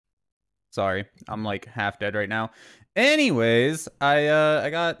Sorry, I'm like half dead right now. Anyways, I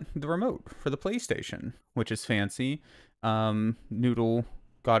got the remote for the PlayStation, which is fancy. Noodle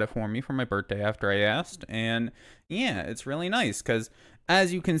got it for me for my birthday after I asked, and yeah, it's really nice because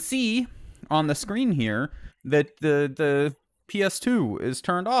as you can see on the screen here, that the PS2 is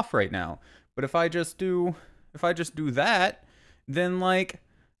turned off right now. But if I just do that, then like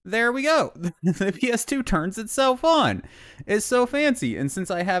there we go. The PS2 turns itself on. It's so fancy. And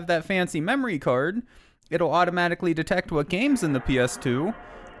since I have that fancy memory card, it'll automatically detect what game's in the PS2,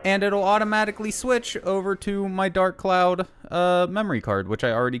 and it'll automatically switch over to my Dark Cloud memory card, which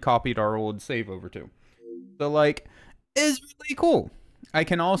I already copied our old save over to. So, like, it's really cool. I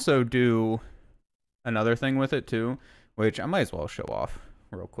can also do another thing with it, too, which I might as well show off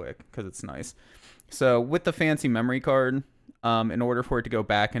real quick, because it's nice. So, with the fancy memory card, in order for it to go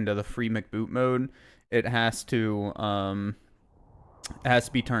back into the free McBoot mode, it has to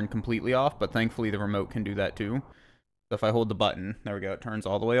be turned completely off, but thankfully the remote can do that too. So if I hold the button, there we go, it turns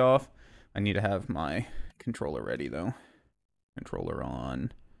all the way off. I need to have my controller ready though. Controller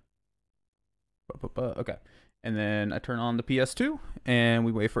on. Okay. And then I turn on the PS2 and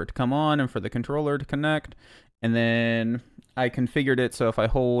we wait for it to come on and for the controller to connect. And then I configured it so if I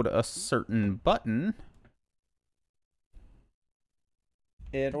hold a certain button,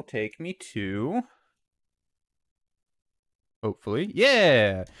 it'll take me to, hopefully,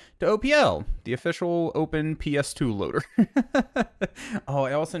 yeah, to OPL, the official open PS2 loader. Oh,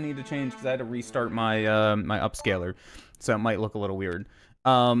 I also need to change because I had to restart my my upscaler, so it might look a little weird.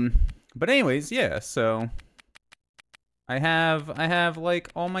 But anyways, yeah, so I have like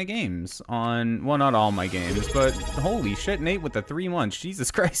all my games on, well, not all my games, but holy shit, Nate with the 3 months. Jesus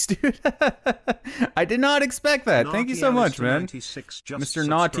Christ, dude. I did not expect that. Thank you so much, man. Mr.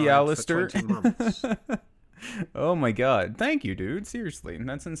 Naughty Alistair. Oh my god. Thank you, dude. Seriously,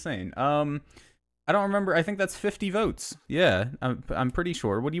 that's insane. I don't remember. I think that's 50 votes. Yeah, I'm pretty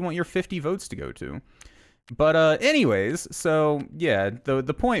sure. What do you want your 50 votes to go to? But anyways, so yeah,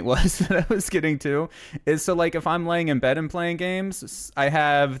 the point was that I was getting to is, so like if I'm laying in bed and playing games, I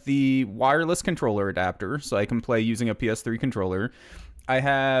have the wireless controller adapter, so I can play using a PS3 controller. I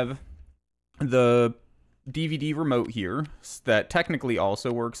have the DVD remote here that technically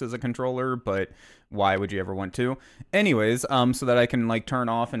also works as a controller, but why would you ever want to? Anyways, so that I can like turn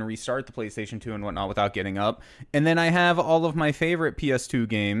off and restart the PlayStation 2 and whatnot without getting up. And then I have all of my favorite PS2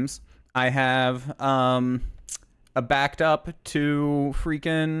 games. I have a backed up to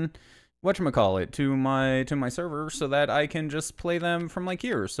freaking whatchamacallit, to my server, so that I can just play them from like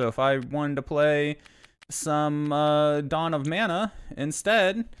here. So if I wanted to play some Dawn of Mana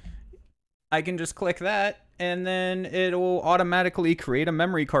instead, I can just click that, and then it'll automatically create a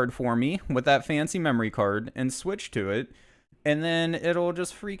memory card for me with that fancy memory card and switch to it, and then it'll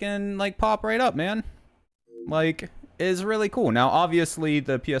just freaking like pop right up, man. Like, is really cool. Now, obviously,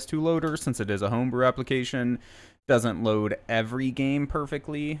 the PS2 loader, since it is a homebrew application, doesn't load every game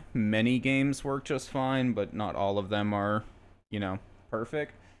perfectly. Many games work just fine, but not all of them are, you know,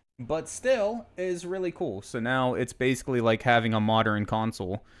 perfect. But still, is really cool. So now it's basically like having a modern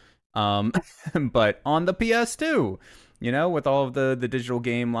console, but on the PS2, you know, with all of the digital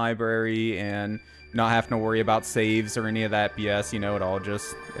game library and not having to worry about saves or any of that BS, you know, it all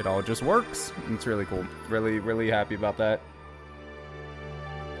just works. It's really cool. Really happy about that.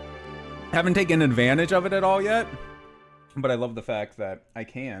 Haven't taken advantage of it at all yet, but I love the fact that I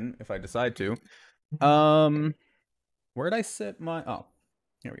can if I decide to. Where'd I set my, oh,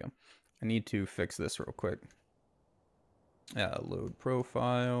 here we go. I need to fix this real quick. Load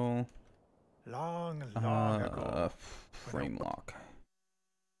profile. Long ago. Frame lock.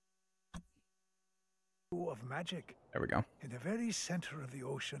 Of magic. There we go. In the very center of the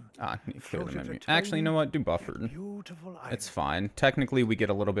ocean. Need to clear the menu. Actually, you know what? Do buffered. It's fine. Technically, we get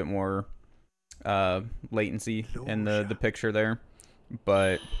a little bit more latency in the picture there,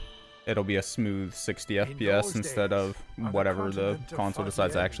 but it'll be a smooth 60 FPS instead of whatever the console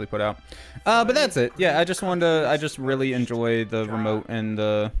decides to actually put out. But that's it. Yeah, I just really enjoy the remote and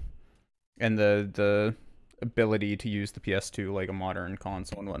the ability to use the PS2 like a modern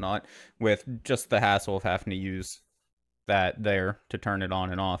console and whatnot, with just the hassle of having to use that there to turn it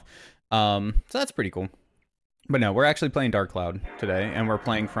on and off. So that's pretty cool. But no, we're actually playing Dark Cloud today, and we're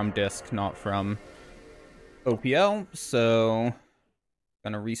playing from disk, not from OPL. So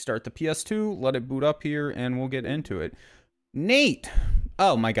gonna restart the PS2, let it boot up here, and we'll get into it. Nate!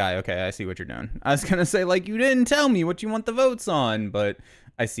 Oh, my guy. Okay, I see what you're doing. I was gonna say, like, you didn't tell me what you want the votes on, but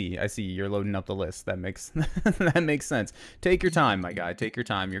I see. You're loading up the list. That makes that makes sense. Take your time, my guy. Take your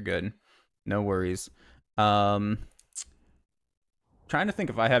time. You're good. No worries. trying to think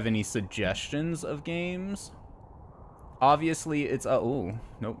if I have any suggestions of games. Obviously, it's... oh,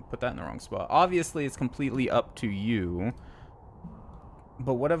 nope, put that in the wrong spot. Obviously, it's completely up to you.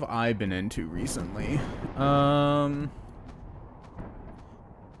 But what have I been into recently?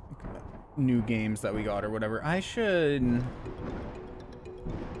 New games that we got or whatever. I should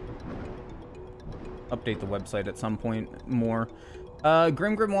update the website at some point more.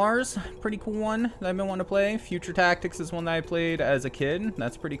 Grim Grimoires, pretty cool one that I've been wanting to play. Future Tactics is one that I played as a kid.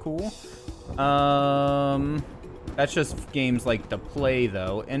 That's pretty cool. That's just games like to play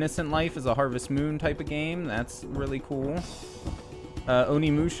though. Innocent Life is a Harvest Moon type of game. That's really cool.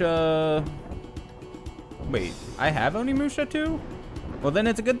 Onimusha. Wait, I have Onimusha too? Well, then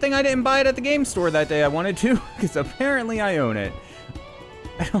it's a good thing I didn't buy it at the game store that day I wanted to, because apparently I own it.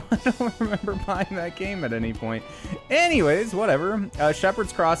 I don't remember buying that game at any point. Anyways, whatever.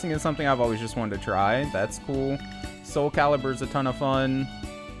 Shepherd's Crossing is something I've always just wanted to try. That's cool. Soul Calibur's a ton of fun.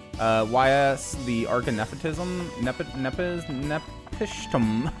 YS, the Arc of Nepotism.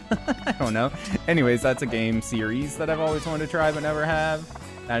 Nepishtum. I don't know. Anyways, that's a game series that I've always wanted to try but never have.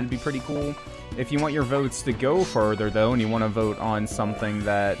 That'd be pretty cool. If you want your votes to go further, though, and you want to vote on something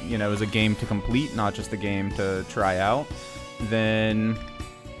that, you know, is a game to complete, not just a game to try out, then,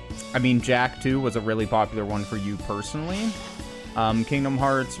 I mean, Jak 2 was a really popular one for you personally. Kingdom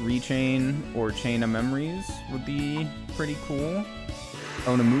Hearts Rechain or Chain of Memories would be pretty cool.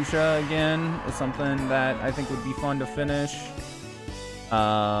 Onimusha, again, is something that I think would be fun to finish.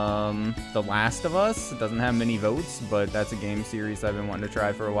 The Last of Us, it doesn't have many votes, but that's a game series I've been wanting to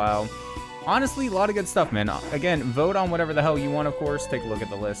try for a while. Honestly, a lot of good stuff, man. Again, vote on whatever the hell you want, of course. Take a look at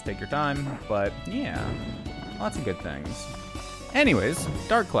the list, take your time. But, yeah, lots of good things. Anyways,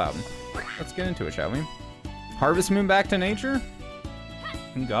 Dark Cloud. Let's get into it, shall we? Harvest Moon Back to Nature?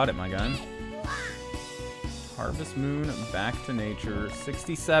 You got it, my guy. Harvest Moon Back to Nature.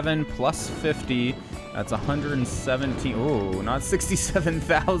 67 plus 50. That's 117. Oh, not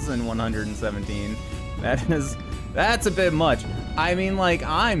 67,117. That's a bit much. I mean, like,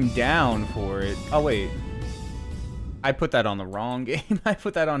 I'm down for it. Oh, wait. I put that on the wrong game. I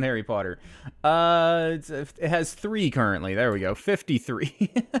put that on Harry Potter. It has 3 currently. There we go.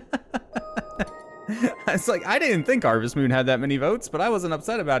 53. It's like, I didn't think Harvest Moon had that many votes, but I wasn't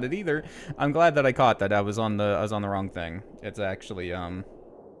upset about it either. I'm glad that I caught that. I was on the wrong thing. It's actually, oh,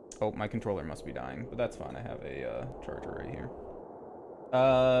 my controller must be dying, but that's fine. I have a charger right here.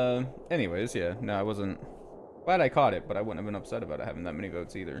 Anyways, yeah. No, I wasn't... Glad I caught it, but I wouldn't have been upset about it having that many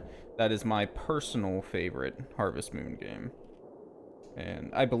votes either. That is my personal favorite Harvest Moon game. And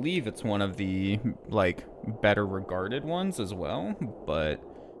I believe it's one of the, like, better regarded ones as well. But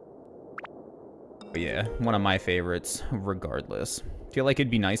yeah, one of my favorites regardless. Feel like it'd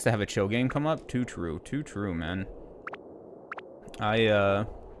be nice to have a chill game come up. Too true, man.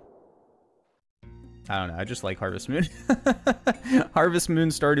 I don't know, I just like Harvest Moon. Harvest Moon,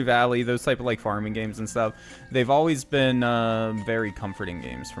 Stardew Valley, those type of like farming games and stuff. They've always been very comforting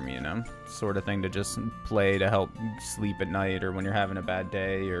games for me, you know? Sort of thing to just play to help sleep at night or when you're having a bad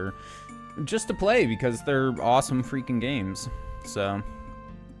day or just to play because they're awesome freaking games. So,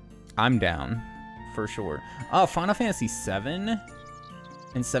 I'm down, for sure. Oh, Final Fantasy 7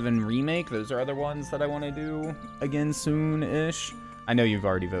 and 7 Remake, those are other ones that I want to do again soon-ish. I know you've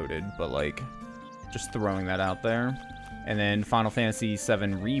already voted, but like... just throwing that out there. And then Final Fantasy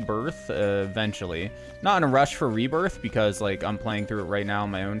VII Rebirth, eventually. Not in a rush for Rebirth, because, like, I'm playing through it right now on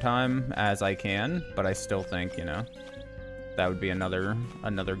my own time, as I can. But I still think, you know, that would be another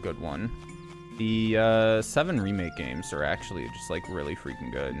good one. The 7 Remake games are actually just, like, really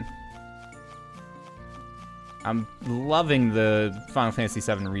freaking good. I'm loving the Final Fantasy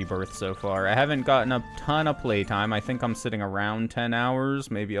VII Rebirth so far. I haven't gotten a ton of playtime. I think I'm sitting around 10 hours,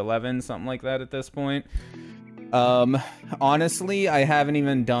 maybe 11, something like that at this point. Honestly, I haven't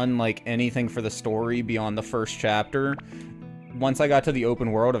even done, like, anything for the story beyond the first chapter. Once I got to the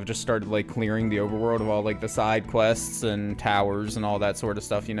open world, I've just started, like, clearing the overworld of all, like, the side quests and towers and all that sort of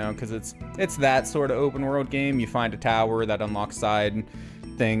stuff, you know? Because it's that sort of open world game. You find a tower that unlocks side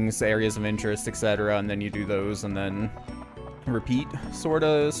things, areas of interest, etc., and then you do those and then repeat sort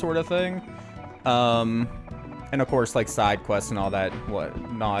of thing. And of course, like, side quests and all that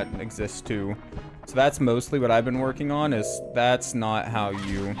whatnot exist too. So that's mostly what I've been working on, is that's not how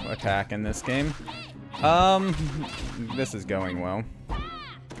you attack in this game. This is going well.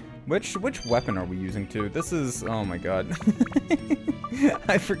 Which weapon are we using too? This is, oh my god.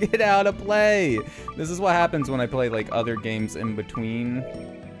 I forget how to play. This is what happens when I play like other games in between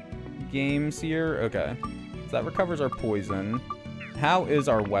games here. Okay. So that recovers our poison. How is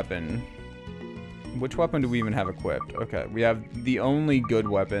our weapon? Which weapon do we even have equipped? Okay, we have the only good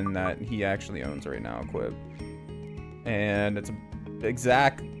weapon that he actually owns right now equipped. And it's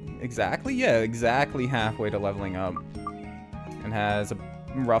exactly halfway to leveling up. And has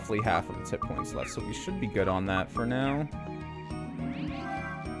roughly half of its hit points left, so we should be good on that for now.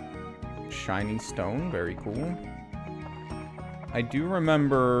 Shiny stone, very cool. I do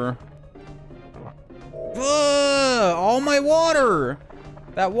remember... Ugh, all my water!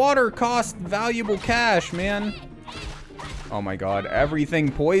 That water cost valuable cash, man. Oh my god, everything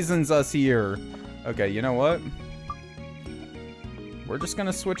poisons us here. Okay, you know what? We're just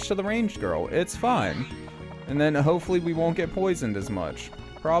gonna switch to the ranged girl. It's fine. And then hopefully we won't get poisoned as much.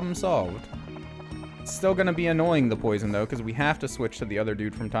 Problem solved. It's still gonna be annoying, the poison, though, because we have to switch to the other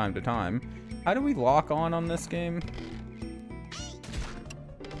dude from time to time. How do we lock on this game?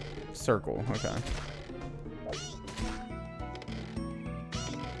 Circle, okay.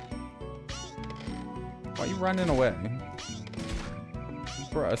 Why are you running away?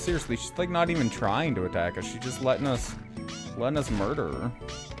 Bro, seriously, she's like not even trying to attack us. She's just letting us murder her.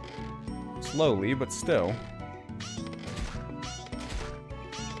 Slowly, but still.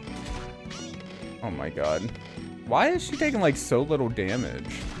 Oh my god. Why is she taking like so little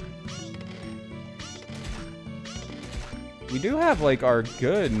damage? We do have like our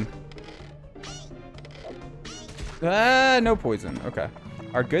good... Ah, no poison. Okay.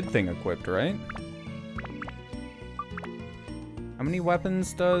 Our good thing equipped, right? How many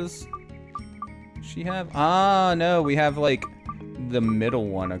weapons does she have? Ah, no, we have like the middle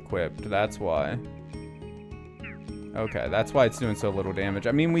one equipped. That's why. Okay, that's why it's doing so little damage.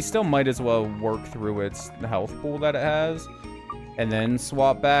 I mean, we still might as well work through its health pool that it has and then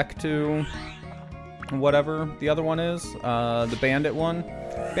swap back to whatever the other one is. The bandit one.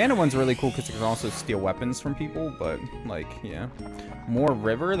 Bandit one's really cool because it can also steal weapons from people, but like, yeah. More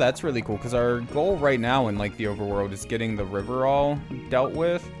river, that's really cool because our goal right now in like the overworld is getting the river all dealt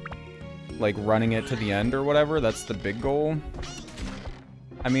with. Like running it to the end or whatever, that's the big goal.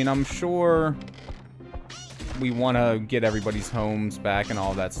 I mean, I'm sure we want to get everybody's homes back and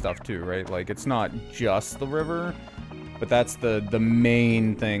all that stuff too, right? Like, it's not just the river, but that's the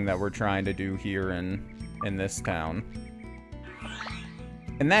main thing that we're trying to do here in this town.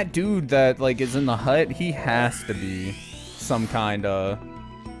 And that dude that like is in the hut, he has to be some kind of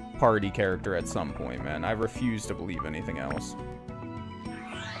party character at some point, man. I refuse to believe anything else.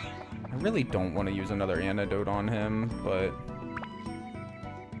 I really don't want to use another antidote on him, but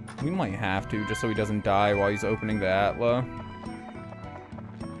we might have to, just so he doesn't die while he's opening the Atla.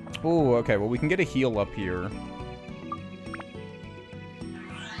 Oh, okay, well we can get a heal up here.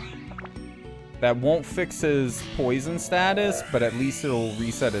 That won't fix his poison status, but at least it'll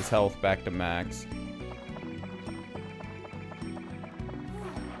reset his health back to max.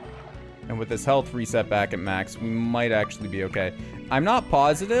 And with his health reset back at max, we might actually be okay. I'm not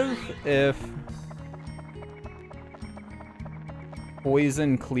positive if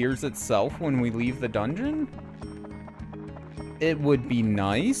poison clears itself when we leave the dungeon. It would be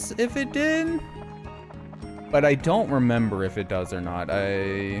nice if it did, but I don't remember if it does or not.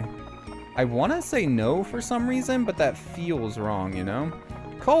 I want to say no for some reason, but that feels wrong, you know?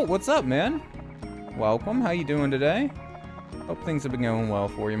 Colt, what's up, man? Welcome. How you doing today? Hope things have been going well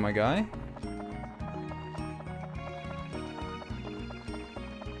for you, my guy.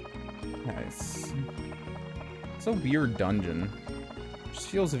 Nice. It's a weird dungeon. Just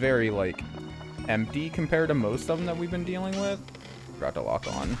feels very, like, empty compared to most of them that we've been dealing with. Forgot to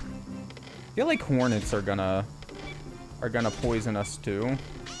lock on. I feel like hornets are gonna poison us too.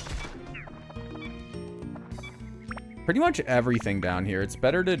 Pretty much everything down here. It's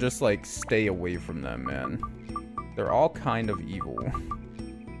better to just like stay away from them, man. They're all kind of evil.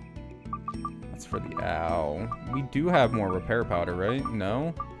 That's for the owl. We do have more repair powder, right?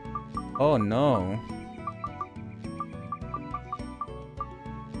 No? Oh no.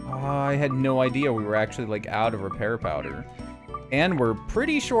 Oh, I had no idea we were actually like out of repair powder. And we're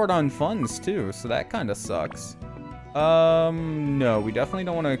pretty short on funds too, so that kind of sucks. No, we definitely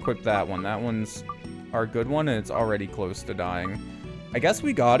don't want to equip that one. That one's our good one, and it's already close to dying. I guess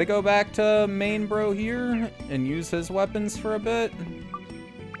we gotta go back to main bro here and use his weapons for a bit.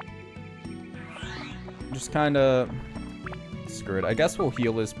 Just kind of screw it. I guess we'll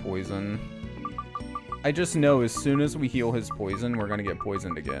heal his poison. I just know as soon as we heal his poison, we're gonna get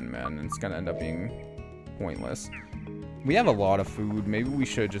poisoned again, man. And it's gonna end up being pointless. We have a lot of food. Maybe we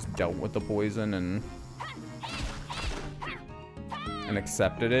should just dealt with the poison and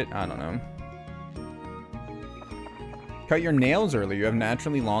accepted it. I don't know. Cut your nails early. You have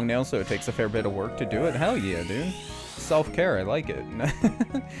naturally long nails, so it takes a fair bit of work to do it. Hell yeah, dude. self-care. I like it.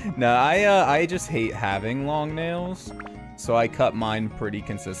 No, I just hate having long nails. So I cut mine pretty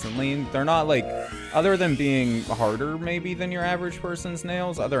consistently. They're not like, other than being harder maybe than your average person's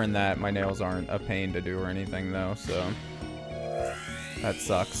nails, other than that, my nails aren't a pain to do or anything though, so that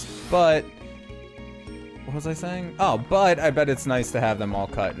sucks. But, what was I saying? Oh, but I bet it's nice to have them all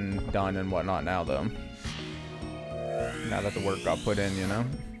cut and done and whatnot now though. Now that the work got put in, you know?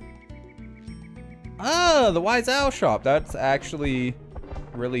 Ah, the Wise Owl Shop. That's actually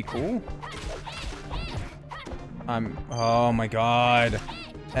really cool. Oh my god.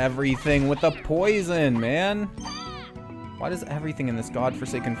 Everything with the poison, man. Why does everything in this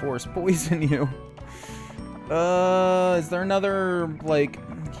godforsaken forest poison you? Is there another, like,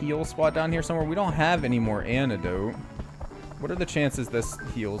 heal spot down here somewhere? We don't have any more antidote. What are the chances this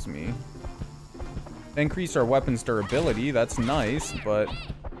heals me? Increase our weapon's durability. That's nice, but...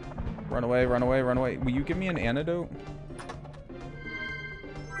 Run away, run away, run away. Will you give me an antidote?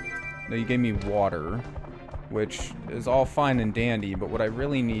 No, you gave me water, which is all fine and dandy, but what I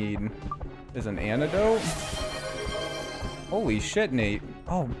really need is an antidote. Holy shit, Nate.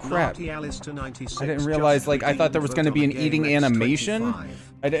 Oh, crap. I didn't realize, like, I thought there was going to be an eating animation.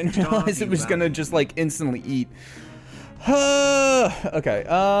 I didn't realize it was going to just, like, instantly eat. Okay,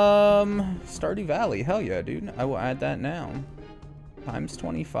 Stardew Valley. Hell yeah, dude. I will add that now. Times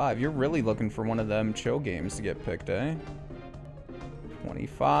 25. You're really looking for one of them chill games to get picked, eh?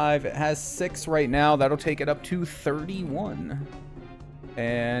 25. It has 6 right now. That'll take it up to 31.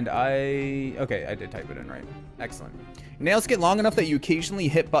 And okay, I did type it in right. Excellent. Nails get long enough that you occasionally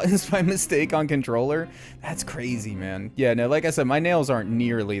hit buttons by mistake on controller. That's crazy, man. Yeah, no, like I said, my nails aren't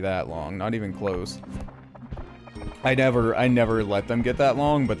nearly that long. Not even close. I never let them get that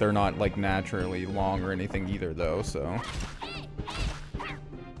long, but they're not, like, naturally long or anything either, though, so...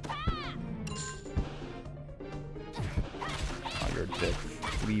 Dick.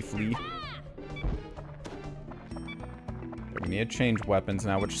 Flee. We need to change weapons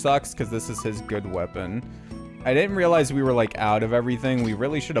now, which sucks because this is his good weapon. I didn't realize we were like out of everything. We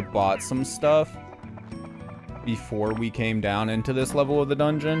really should have bought some stuff before we came down into this level of the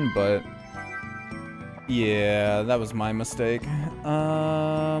dungeon, but yeah, that was my mistake.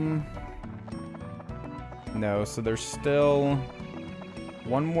 No, so there's still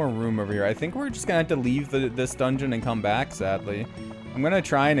one more room over here. I think we're just gonna have to leave this dungeon and come back, sadly. I'm gonna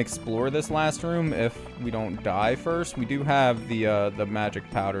try and explore this last room if we don't die first. We do have the magic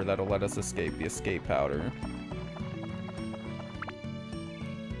powder that'll let us escape, the escape powder.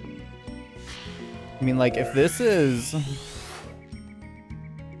 I mean, like, if this is...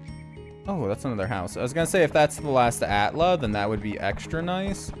 Oh, that's another house. I was gonna say, if that's the last Atla, then that would be extra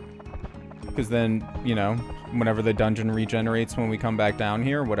nice. Because then, you know, whenever the dungeon regenerates when we come back down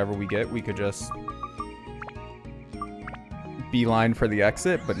here, whatever we get, we could just beeline for the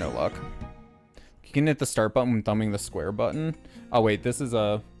exit, but no luck. You can hit the start button when thumbing the square button. Oh wait, this is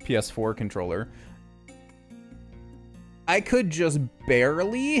a PS4 controller. I could just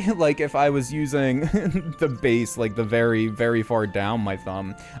barely, like if I was using the base, like the very, very far down my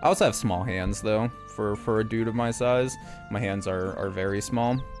thumb. I also have small hands though, for a dude of my size. My hands are very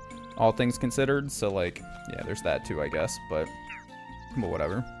small, all things considered, so like, yeah, there's that too, I guess, but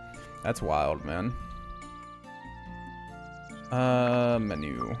whatever. That's wild, man.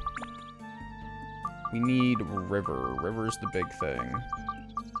 Menu. We need river. River's the big thing.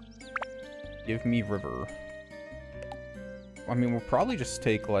 Give me river. I mean, we'll probably just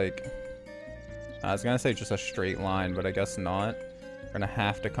take, like... I was gonna say just a straight line, but I guess not. We're gonna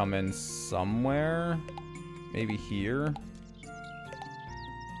have to come in somewhere. Maybe here.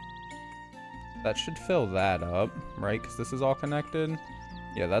 That should fill that up, right? Because this is all connected.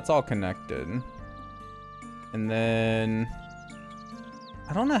 Yeah, that's all connected. And then...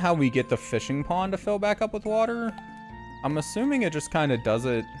 I don't know how we get the fishing pond to fill back up with water. I'm assuming it just kind of does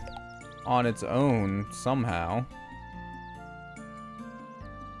it on its own somehow.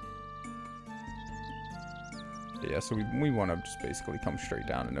 Yeah, so we want to just basically come straight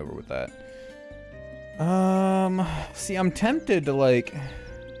down and over with that. See, I'm tempted to, like,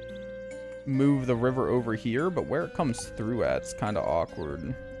 move the river over here, but where it comes through at is kind of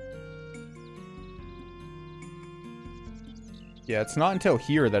awkward. Yeah, it's not until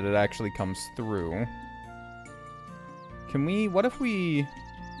here that it actually comes through. Can we... What if we...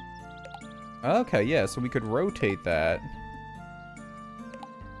 Okay, yeah, so we could rotate that.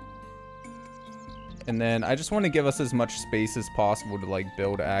 And then I just want to give us as much space as possible to, like,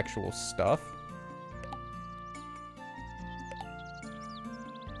 build actual stuff.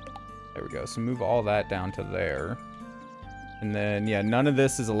 There we go. So move all that down to there. And then, yeah, none of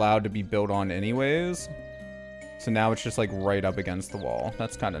this is allowed to be built on anyways. So now it's just like right up against the wall.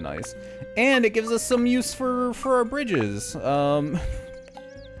 That's kind of nice. And it gives us some use for our bridges.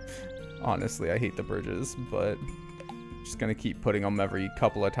 Honestly, I hate the bridges, but I'm just gonna keep putting them every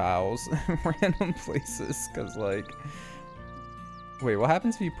couple of tiles in random places, cause like, wait, what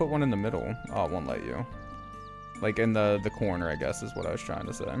happens if you put one in the middle? Oh, it won't let you. Like in the corner, I guess is what I was trying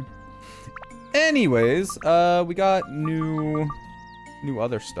to say. Anyways, we got new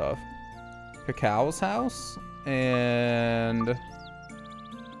other stuff. Cacao's house and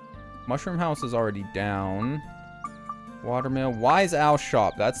Mushroom House is already down. Watermill. Wise Owl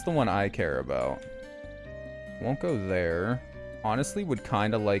Shop. That's the one I care about. Won't go there. Honestly, would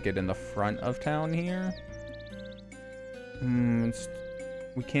kind of like it in the front of town here.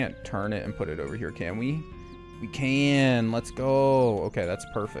 We can't turn it and put it over here, can we? We can. Let's go. Okay, that's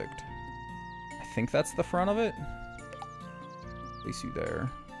perfect. I think that's the front of it. Place you there.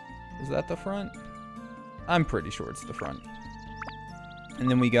 Is that the front? I'm pretty sure it's the front. And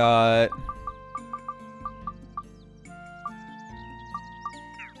then we got...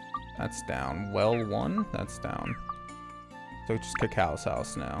 That's down. Well 1? That's down. So it's just Cacao's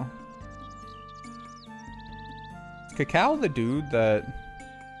house now. Is Cacao the dude that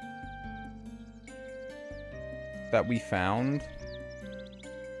we found?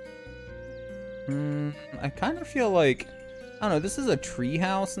 I kind of feel like... I don't know, this is a tree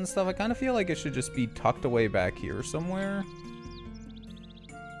house and stuff. I kind of feel like it should just be tucked away back here somewhere.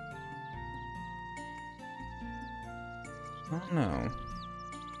 I don't know.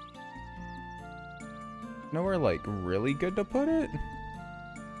 Nowhere like really good to put it?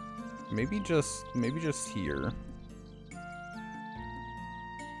 Maybe just here.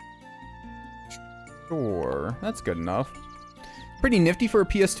 Sure, that's good enough. Pretty nifty for a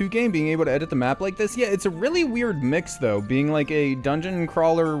PS2 game, being able to edit the map like this. Yeah, it's a really weird mix though, being like a dungeon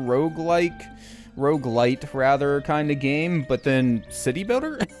crawler roguelite rather kind of game, but then city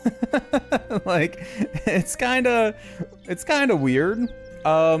builder. Like it's kind of weird.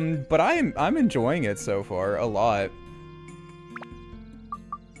 But I'm enjoying it so far a lot.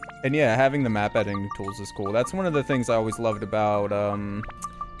 And yeah, having the map editing tools is cool. That's one of the things I always loved about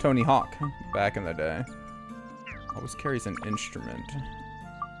Tony Hawk back in the day. Always carries an instrument.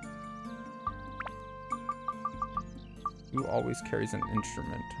 Who always carries an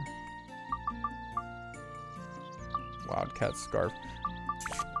instrument? Wildcat Scarf.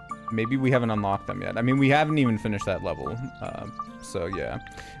 Maybe we haven't unlocked them yet. I mean, we haven't even finished that level. So yeah.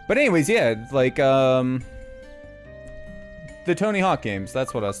 But anyways, yeah, like the Tony Hawk games,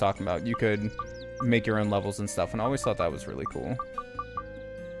 that's what I was talking about. You could make your own levels and stuff, and I always thought that was really cool.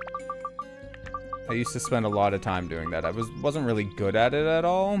 I used to spend a lot of time doing that. I wasn't really good at it at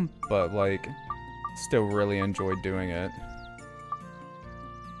all, but like still really enjoyed doing it.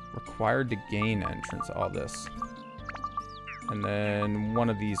 Required to gain entrance, all this. And then one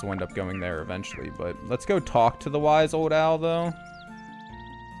of these will end up going there eventually, but let's go talk to the wise old owl though.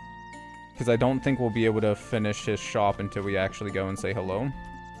 Because I don't think we'll be able to finish his shop until we actually go and say hello.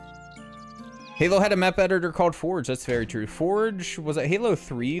 Halo had a map editor called Forge. That's very true. Forge, was it Halo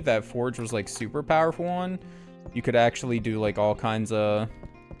 3 that Forge was like super powerful on? You could actually do like all kinds of,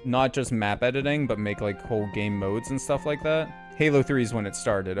 not just map editing, but make like whole game modes and stuff like that. Halo 3 is when it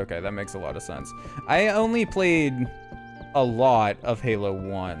started. Okay, that makes a lot of sense. I only played a lot of Halo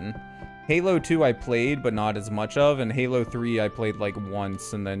 1. Halo 2 I played, but not as much of, and Halo 3 I played like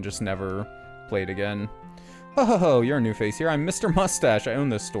once and then just never played again. Ho ho ho, you're a new face here. I'm Mr. Mustache. I own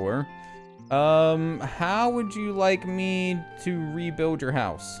this store. How would you like me to rebuild your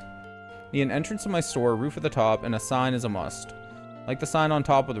house? Need an entrance to my store, roof at the top, and a sign is a must. Like the sign on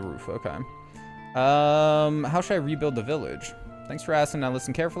top of the roof, okay. How should I rebuild the village? Thanks for asking, now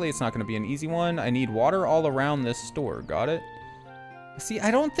listen carefully, it's not gonna be an easy one. I need water all around this store, got it? See,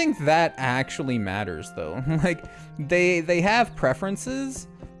 I don't think that actually matters though. Like, they have preferences,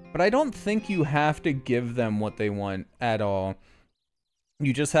 but I don't think you have to give them what they want at all.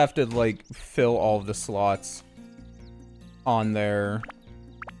 You just have to, like, fill all of the slots on their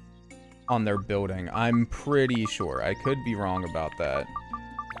building. I'm pretty sure. I could be wrong about that.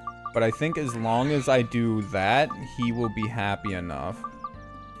 But I think as long as I do that, he will be happy enough.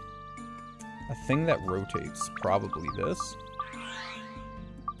 A thing that rotates. Probably this.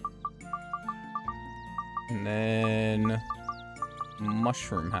 And then...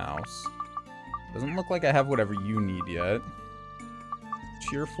 Mushroom House. Doesn't look like I have whatever you need yet.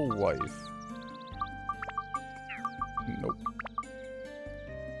 Cheerful wife. Nope.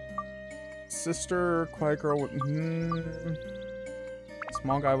 Sister, quiet girl with...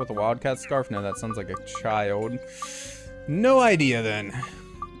 Small guy with a wildcat scarf? No, that sounds like a child. No idea then.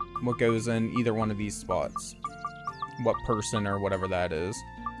 What goes in either one of these spots. what person or whatever that is.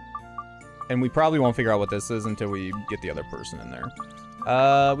 And we probably won't figure out what this is until we get the other person in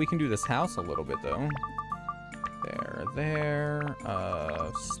there. We can do this house a little bit, though. There.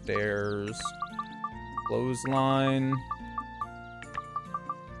 Stairs. Clothesline.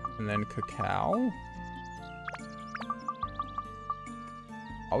 And then cacao.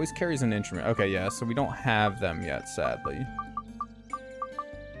 Always carries an instrument. Okay, yeah, so we don't have them yet, sadly.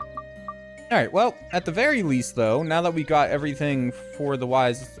 Alright, well, at the very least, though, now that we got everything for the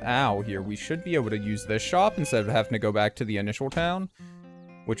wise owl here, we should be able to use this shop instead of having to go back to the initial town,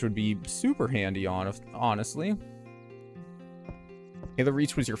 which would be super handy, honestly. Halo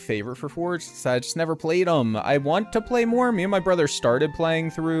Reach was your favorite for Forge? So I just never played them. I want to play more. Me and my brother started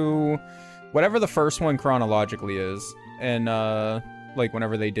playing through whatever the first one chronologically is, and, like,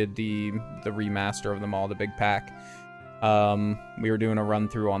 whenever they did the remaster of them all, the big pack. We were doing a run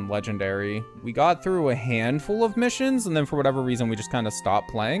through on Legendary. We got through a handful of missions, and then for whatever reason, we just kind of stopped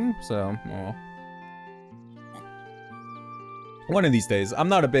playing, so, well. One of these days. I'm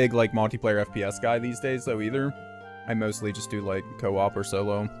not a big, like, multiplayer FPS guy these days, though, either. I mostly just do, like, co-op or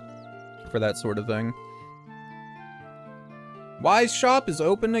solo for that sort of thing. Wise Shop is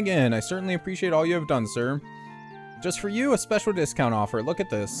open again. I certainly appreciate all you have done, sir. Just for you, a special discount offer. Look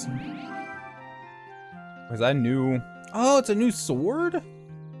at this. Was that new? Oh, it's a new sword?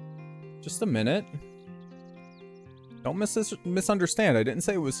 Just a minute. Don't misunderstand. I didn't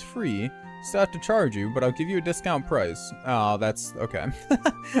say it was free. Still have to charge you, but I'll give you a discount price. Oh, that's okay.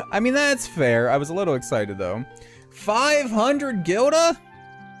 I mean, that's fair. I was a little excited, though. 500 Gilda?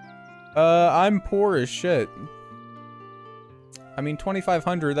 I'm poor as shit. I mean,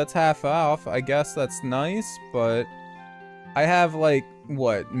 2,500, that's half off. I guess that's nice, but I have, like,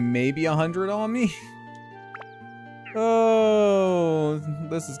 what, maybe 100 on me? Oh,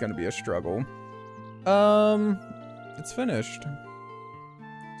 this is gonna be a struggle. It's finished.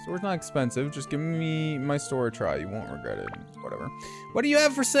 Sword's not expensive. Just give me my store a try. You won't regret it. Whatever. What do you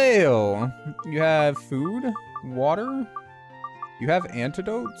have for sale? You have food? Water? You have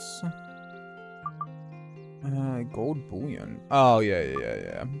antidotes? Gold bullion. Oh,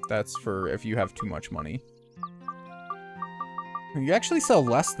 yeah. That's for if you have too much money. You actually sell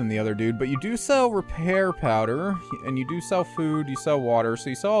less than the other dude, but you do sell repair powder, and you do sell food, you sell water, so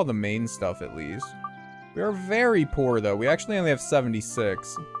you sell all the main stuff at least. We are very poor, though. We actually only have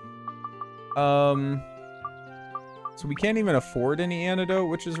 76. So we can't even afford any antidote,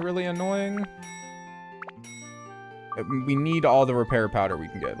 which is really annoying. We need all the repair powder we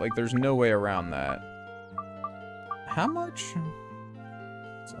can get. Like, there's no way around that. How much?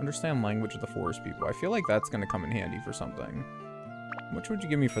 Let's understand language of the forest people. I feel like that's going to come in handy for something. How much would you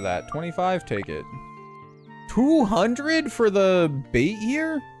give me for that? 25? Take it. 200 for the bait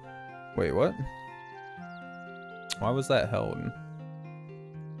here? Wait, what? Why was that held?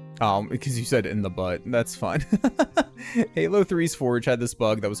 Oh, because you said in the butt. That's fine. Halo 3's Forge had this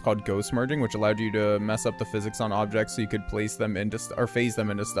bug that was called ghost merging, which allowed you to mess up the physics on objects so you could place them into or phase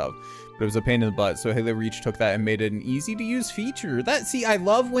them into stuff. But it was a pain in the butt. So Halo Reach took that and made it an easy to use feature. See, I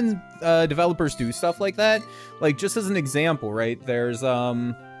love when developers do stuff like that. Like, just as an example, right? There's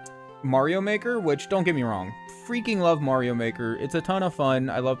Mario Maker, which, don't get me wrong, freaking love Mario Maker. It's a ton of fun.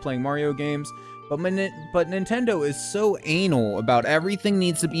 I love playing Mario games. But Nintendo is so anal about everything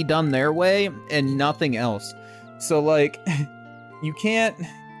needs to be done their way and nothing else. So, like, you can't...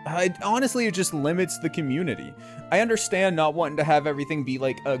 honestly, it just limits the community. I understand not wanting to have everything be,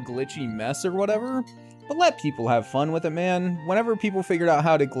 like, a glitchy mess or whatever, but let people have fun with it, man. Whenever people figured out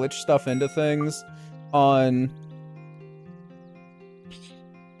how to glitch stuff into things on...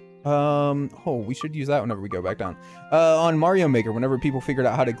 oh, we should use that whenever we go back down. On Mario Maker, whenever people figured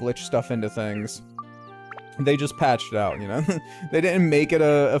out how to glitch stuff into things, they just patched it out, you know? They didn't make it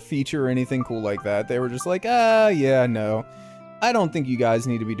a feature or anything cool like that. They were just like, yeah, no. I don't think you guys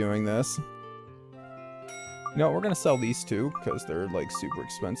need to be doing this. You know what, we're gonna sell these two, because they're, like, super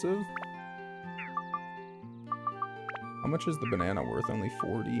expensive. How much is the banana worth? Only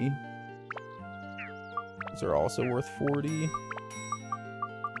 40. These are also worth 40.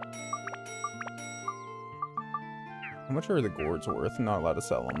 How much are the gourds worth? I'm not allowed to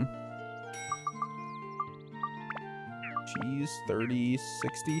sell them. Cheese, 30,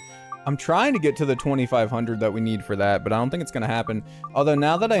 60. I'm trying to get to the 2,500 that we need for that, but I don't think it's going to happen. Although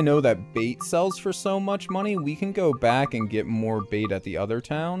now that I know that bait sells for so much money, we can go back and get more bait at the other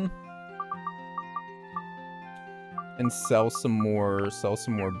town. And sell some more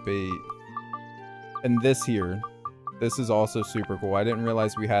bait. And this here. This is also super cool. I didn't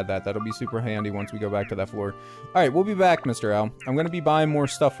realize we had that. That'll be super handy once we go back to that floor. Alright, we'll be back, Mr. Al. I'm going to be buying more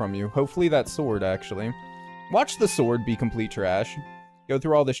stuff from you. Hopefully that sword, actually. Watch the sword be complete trash. Go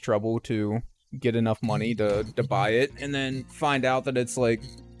through all this trouble to get enough money to buy it, and then find out that it's, like,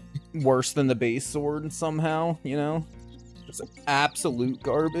 worse than the base sword somehow, you know? Just absolute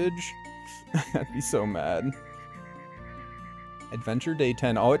garbage. I'd be so mad. Adventure Day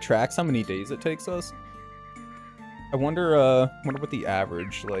 10. Oh, it tracks how many days it takes us? I wonder what the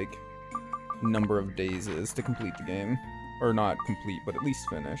average, like, number of days is to complete the game. Or not complete, but at least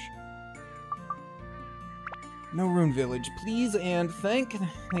finish. No Rune Village, please and thank.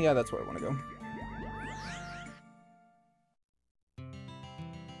 Yeah, that's where I want to go.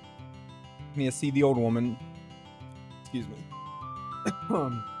 Yeah, see the old woman. Excuse me.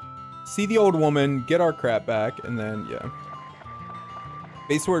 See the old woman, get our crap back, and then, yeah.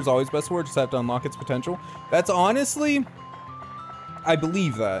 Base sword is always best sword, just have to unlock its potential. That's honestly... I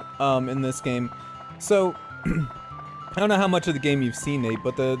believe that, in this game. So... I don't know how much of the game you've seen, Nate,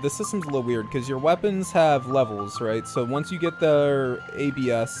 but the system's a little weird, because your weapons have levels, right? So once you get their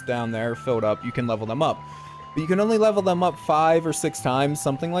ABS down there filled up, you can level them up. But you can only level them up 5 or 6 times,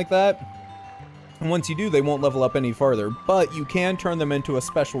 something like that. And once you do, they won't level up any farther. But you can turn them into a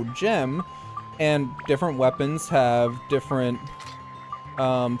special gem, and different weapons have different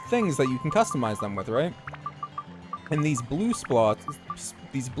things that you can customize them with, right? And these blue spots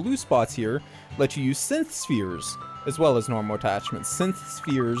here let you use synth spheres, as well as normal attachments. Synth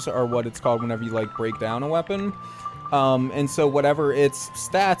spheres are what it's called whenever you, like, break down a weapon. And so whatever its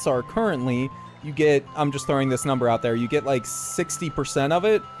stats are currently, you get, I'm just throwing this number out there, you get like 60% of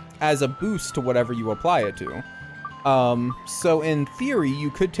it as a boost to whatever you apply it to. So in theory, you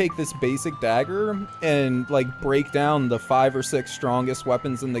could take this basic dagger and, like, break down the 5 or 6 strongest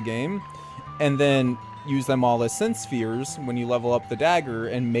weapons in the game, and then use them all as synth spheres when you level up the dagger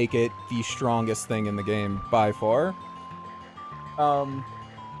and make it the strongest thing in the game by far.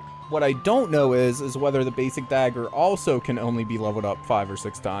 What I don't know is whether the basic dagger also can only be leveled up 5 or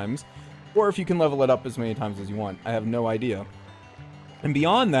 6 times, or if you can level it up as many times as you want. I have no idea. And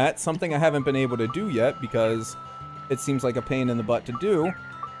beyond that, something I haven't been able to do yet because it seems like a pain in the butt to do,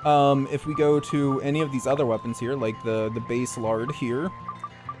 if we go to any of these other weapons here, like the base lard here,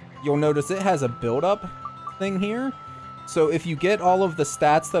 you'll notice it has a build-up thing here. So if you get all of the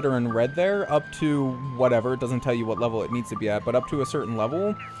stats that are in red there up to whatever, it doesn't tell you what level it needs to be at, but up to a certain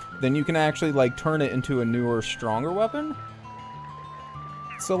level, then you can actually, like, turn it into a newer, stronger weapon.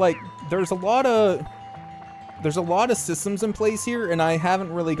 So, like, there's a lot of systems in place here, and I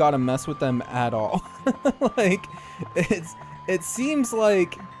haven't really got to mess with them at all. Like, it seems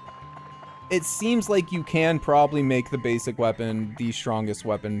like you can probably make the basic weapon the strongest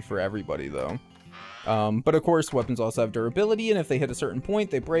weapon for everybody, though. But of course, weapons also have durability, and if they hit a certain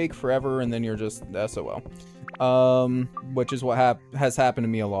point, they break forever, and then you're just SOL. Which is what has happened to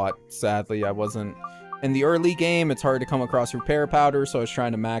me a lot, sadly. I wasn't... In the early game, it's hard to come across repair powder, so I was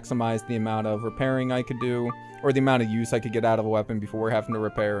trying to maximize the amount of repairing I could do, or the amount of use I could get out of a weapon before having to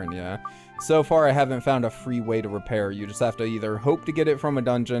repair, and yeah. So far, I haven't found a free way to repair. You just have to either hope to get it from a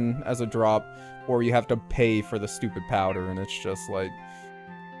dungeon as a drop, or you have to pay for the stupid powder, and it's just like...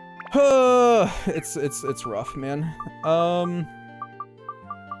 it's rough, man.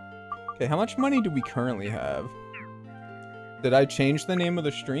 Okay, how much money do we currently have? Did I change the name of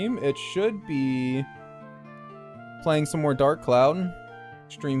the stream? It should be... playing some more Dark Cloud.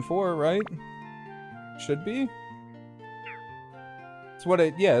 Stream 4, right? Should be? It's what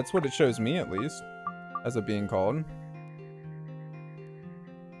it, yeah, it's what it shows me, at least. As it being called.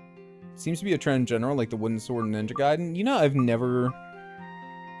 Seems to be a trend in general, like the Wooden Sword and Ninja Gaiden. You know, I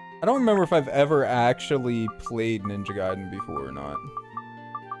don't remember if I've ever actually played Ninja Gaiden before or not.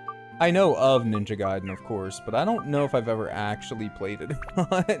 I know of Ninja Gaiden, of course, but I don't know if I've ever actually played it or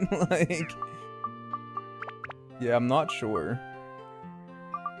not. Like... yeah, I'm not sure.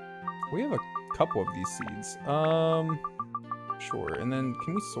 We have a couple of these seeds. Sure. And then,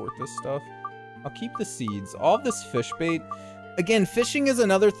 can we sort this stuff? I'll keep the seeds. All of this fish bait. Again, fishing is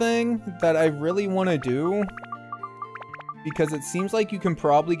another thing that I really want to do. Because it seems like you can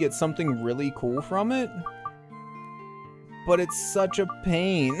probably get something really cool from it. But it's such a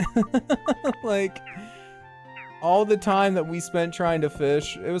pain. Like... all the time that we spent trying to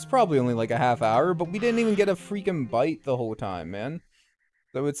fish, it was probably only like a half hour, but we didn't even get a freaking bite the whole time, man.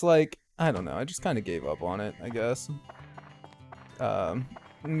 So it's like, I don't know, I just kind of gave up on it, I guess.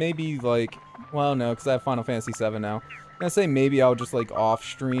 Maybe like, well, no, because I have Final Fantasy VII now. I'm gonna say maybe I'll just like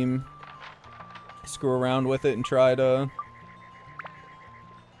off-stream screw around with it and try to...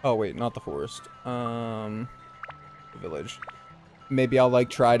 oh wait, not the forest. The village. Maybe I'll, like,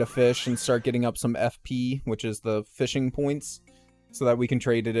 try to fish and start getting up some FP, which is the fishing points, so that we can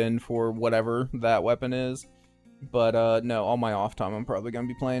trade it in for whatever that weapon is. But no, all my off time I'm probably gonna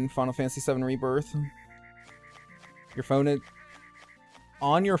be playing Final Fantasy VII Rebirth. Your phone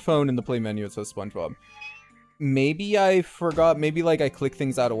on your phone in the play menu it says SpongeBob. Maybe I forgot, maybe like I clicked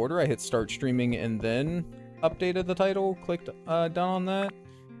things out of order. I hit start streaming and then updated the title, clicked down on that.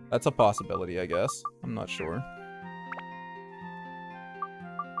 That's a possibility, I guess. I'm not sure.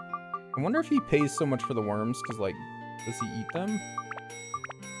 I wonder if he pays so much for the worms, because like, does he eat them?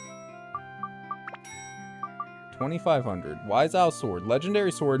 2,500. Wise Owl Sword.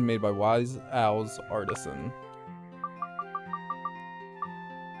 Legendary sword made by Wise Owl's Artisan.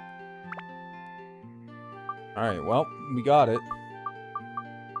 Alright, well, we got it.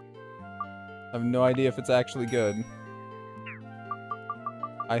 I have no idea if it's actually good.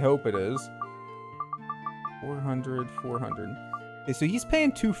 I hope it is. 400, 400. Okay, so he's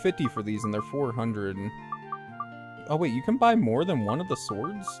paying 250 for these and they're 400. Oh wait, you can buy more than one of the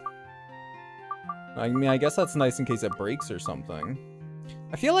swords? I mean, I guess that's nice in case it breaks or something.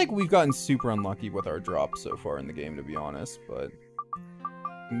 I feel like we've gotten super unlucky with our drops so far in the game, to be honest, but...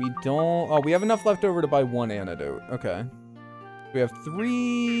 We don't... Oh, we have enough left over to buy one antidote. Okay. We have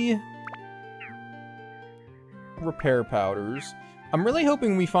 3... repair powders. I'm really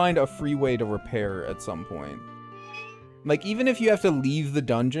hoping we find a free way to repair at some point. Like, even if you have to leave the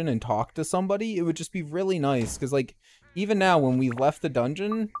dungeon and talk to somebody, it would just be really nice. Because, like, even now, when we left the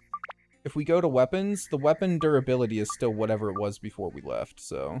dungeon, if we go to weapons, the weapon durability is still whatever it was before we left,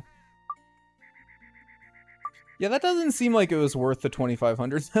 so... Yeah, that doesn't seem like it was worth the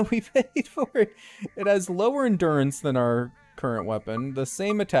 2,500 that we paid for it. It has lower endurance than our current weapon. The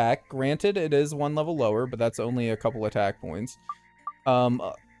same attack. Granted, it is one level lower, but that's only a couple attack points.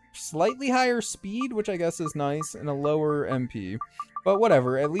 Slightly higher speed, which I guess is nice, and a lower MP. But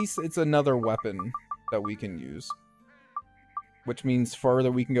whatever, at least it's another weapon that we can use. Which means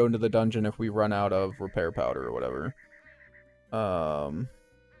further we can go into the dungeon if we run out of repair powder or whatever.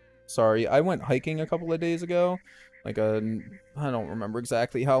 Sorry, I went hiking a couple of days ago. Like I don't remember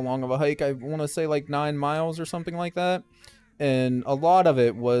exactly how long of a hike. I want to say like 9 miles or something like that. And a lot of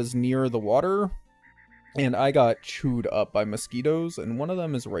it was near the water. And I got chewed up by mosquitoes. And one of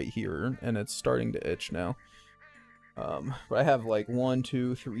them is right here. And it's starting to itch now. But I have like 1,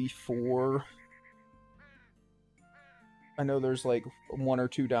 2, 3, 4. I know there's like 1 or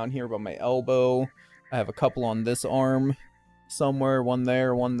 2 down here by my elbow. I have a couple on this arm. Somewhere, 1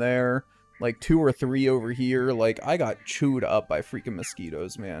 there, 1 there, like 2 or 3 over here. Like, I got chewed up by freaking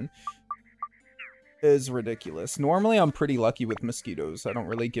mosquitoes, man. It is ridiculous. Normally, I'm pretty lucky with mosquitoes. I don't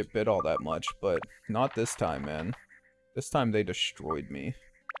really get bit all that much, but not this time, man. This time, they destroyed me.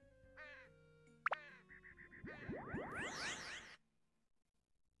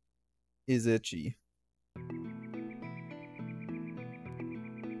 Is itchy.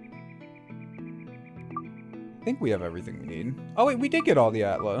 I think we have everything we need. Oh wait, we did get all the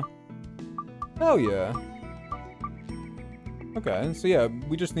Atla. Hell yeah. Okay, so yeah,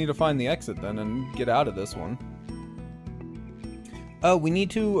 we just need to find the exit then and get out of this one. Oh, we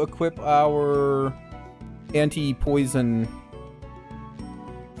need to equip our anti-poison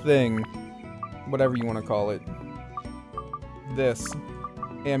thing. Whatever you want to call it. This.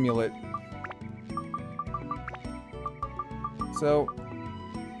 Amulet. So...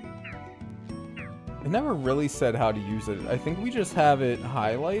 it never really said how to use it. I think we just have it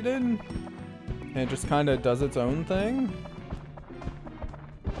highlighted, and it just kind of does its own thing.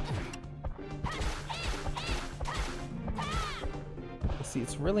 See,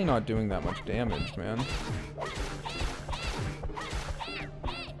 it's really not doing that much damage, man.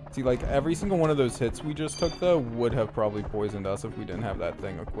 See, like, every single one of those hits we just took, though, would have probably poisoned us if we didn't have that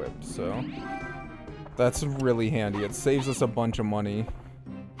thing equipped, so... that's really handy. It saves us a bunch of money.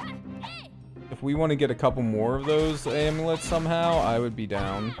 If we want to get a couple more of those amulets somehow, I would be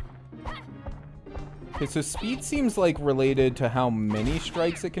down. Okay, so speed seems like related to how many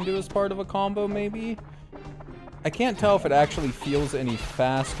strikes it can do as part of a combo, maybe? I can't tell if it actually feels any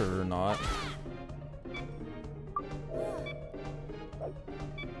faster or not.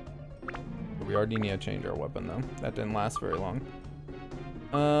 We already need to change our weapon, though. That didn't last very long.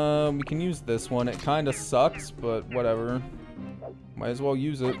 We can use this one. It kind of sucks, but whatever. Might as well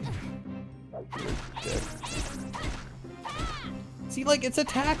use it. See, like, its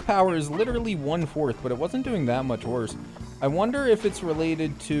attack power is literally 1/4, but it wasn't doing that much worse. I wonder if it's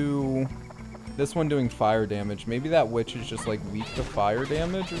related to this one doing fire damage. Maybe that witch is just, like, weak to fire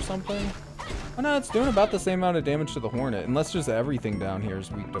damage or something? Oh, no, it's doing about the same amount of damage to the Hornet, unless just everything down here is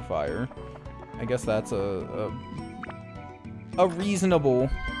weak to fire. I guess that's a reasonable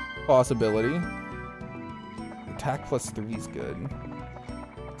possibility. Attack +3 is good.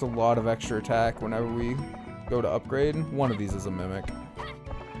 It's a lot of extra attack whenever we Go to upgrade. One of these is a mimic.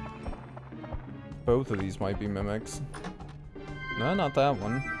 Both of these might be mimics. No, not that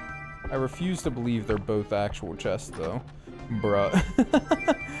one. I refuse to believe they're both actual chests, though. Bruh.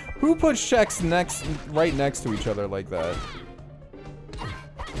 Who puts checks right next to each other like that?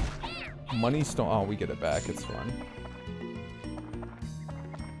 Money stone. Oh, we get it back. It's fine.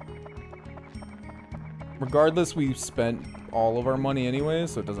 Regardless, we've spent all of our money anyway,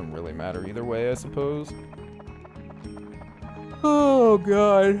 so it doesn't really matter either way, I suppose. Oh,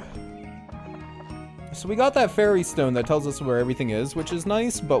 God. So we got that fairy stone that tells us where everything is, which is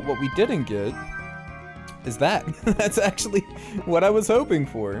nice, but what we didn't get is that. That's actually what I was hoping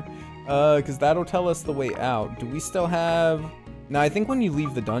for, because that'll tell us the way out. Do we still have... Now, I think when you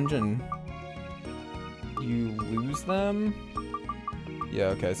leave the dungeon, you lose them? Yeah,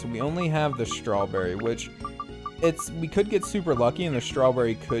 okay, so we only have the strawberry, which we could get super lucky, and the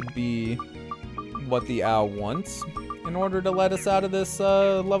strawberry could be what the owl wants in order to let us out of this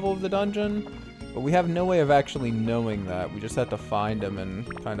level of the dungeon. But we have no way of actually knowing that. We just have to find him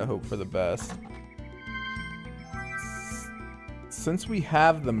and kind of hope for the best. Since we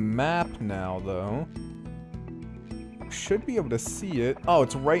have the map now, though, we should be able to see it. Oh,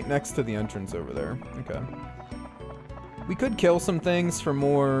 it's right next to the entrance over there. Okay. We could kill some things for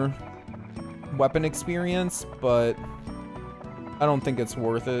more weapon experience, but I don't think it's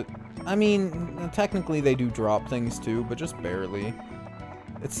worth it. I mean, technically they do drop things too, but just barely.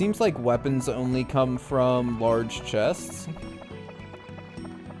 It seems like weapons only come from large chests.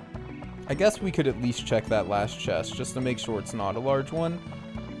 I guess we could at least check that last chest just to make sure it's not a large one.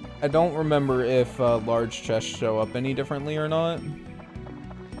 I don't remember if large chests show up any differently or not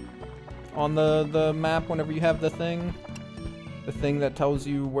on the map whenever you have the thing that tells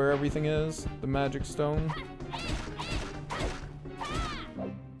you where everything is, the magic stone.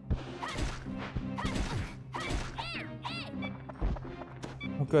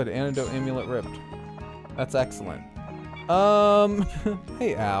 Oh good, antidote amulet ripped. That's excellent.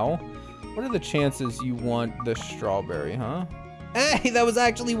 Hey Owl, what are the chances you want the strawberry, huh? Hey, that was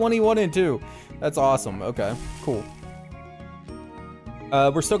actually one he wanted too. That's awesome. Okay, cool.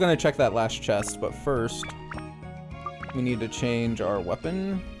 We're still gonna check that last chest, but first we need to change our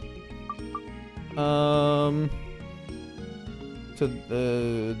weapon. To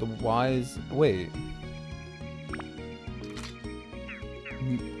the wise. Wait.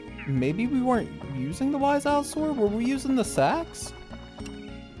 Maybe we weren't using the wise owl sword. Were we using the sax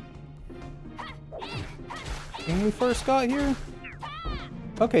when we first got here?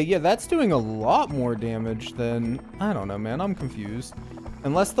 Okay, yeah, that's doing a lot more damage than... I don't know, man. I'm confused.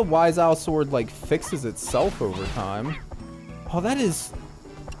 Unless the wise owl sword, like, fixes itself over time. Oh, that is...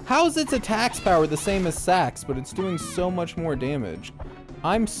 How is its attacks power the same as sax, but it's doing so much more damage?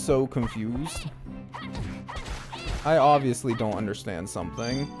 I'm so confused. I obviously don't understand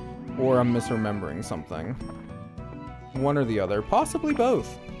something. Or I'm misremembering something. One or the other. Possibly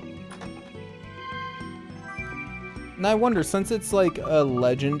both. And I wonder, since it's like a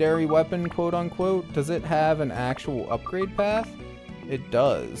legendary weapon, quote unquote, does it have an actual upgrade path? It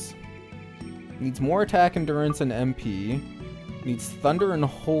does. Needs more attack, endurance, and MP. Needs thunder and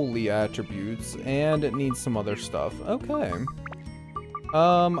holy attributes, and it needs some other stuff. Okay.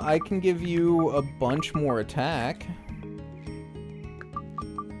 I can give you a bunch more attack.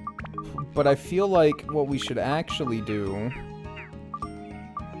 But I feel like what we should actually do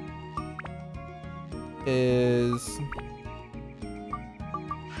is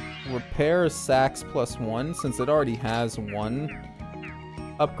repair sax +1, since it already has one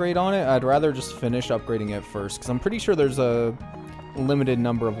upgrade on it. I'd rather just finish upgrading it first, because I'm pretty sure there's a limited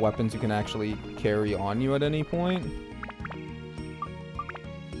number of weapons you can actually carry on you at any point.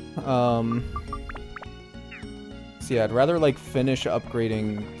 So yeah, I'd rather like finish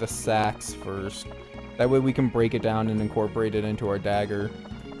upgrading the sax first. That way we can break it down and incorporate it into our dagger.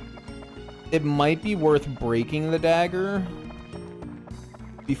 It might be worth breaking the dagger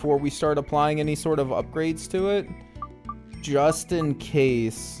before we start applying any sort of upgrades to it, just in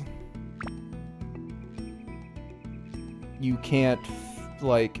case you can't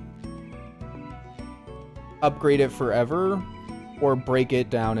like upgrade it forever or break it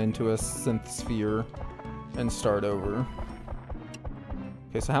down into a synth sphere and start over.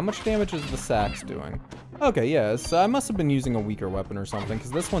 Okay, so how much damage is the sax doing? Okay, yeah, so I must have been using a weaker weapon or something,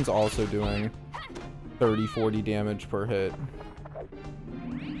 because this one's also doing 30-40 damage per hit.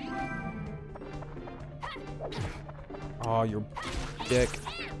 Oh, you're dick.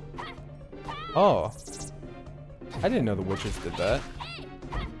 Oh. I didn't know the witches did that.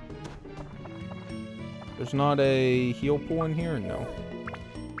 There's not a heal pool in here? No.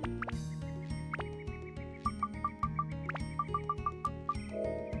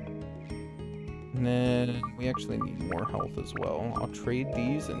 We actually need more health as well. I'll trade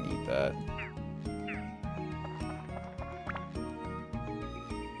these and eat that.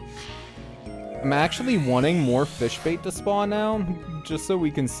 I'm actually wanting more fish bait to spawn now, just so we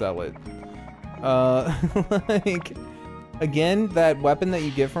can sell it. Like, again, that weapon that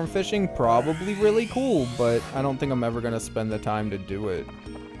you get from fishing, probably really cool, but I don't think I'm ever gonna spend the time to do it.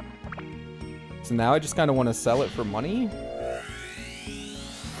 So now I just kind of want to sell it for money.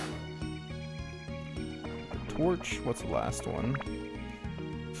 Torch, what's the last one?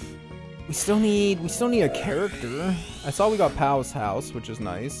 We still need a character. I saw we got Pow's house, which is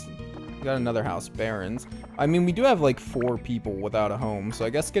nice. We got another house, Baron's. I mean, we do have like 4 people without a home, so I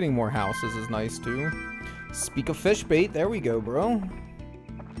guess getting more houses is nice too. Speak of fish bait, there we go, bro.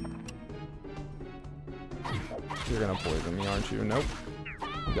 You're gonna poison me, aren't you? Nope.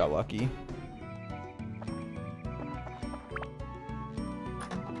 You got lucky.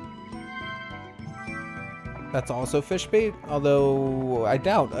 That's also fish bait, although I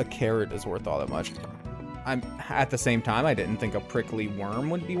doubt a carrot is worth all that much. At the same time, I didn't think a prickly worm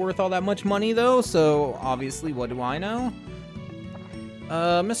would be worth all that much money though, so obviously what do I know?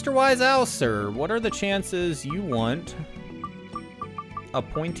 Mr. Wise Owl, sir, what are the chances you want a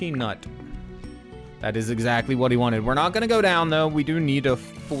pointy nut? That is exactly what he wanted. We're not gonna go down though. We do need to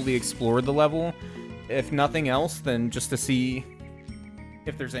fully explore the level. If nothing else, then just to see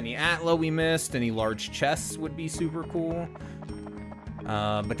if there's any Atla we missed, any large chests would be super cool.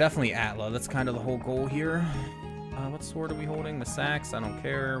 But definitely Atla, that's kind of the whole goal here. What sword are we holding? The Sax, I don't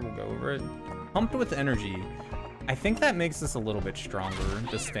care, we'll go over it. Pumped with energy. I think that makes us a little bit stronger,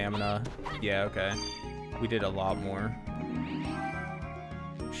 the stamina. Yeah, okay. We did a lot more.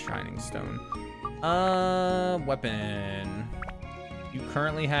 Shining stone. Weapon. You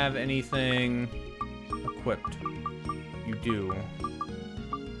currently have anything equipped? You do.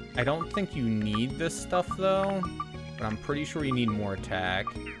 I don't think you need this stuff though, but I'm pretty sure you need more attack.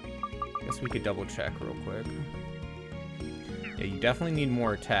 Guess we could double check real quick. Yeah, you definitely need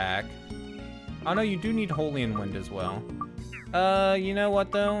more attack. Oh no, you do need Holy and Wind as well. You know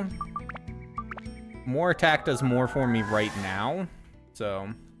what though? More attack does more for me right now, so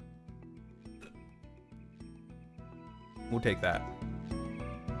we'll take that.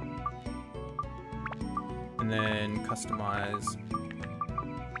 And then customize.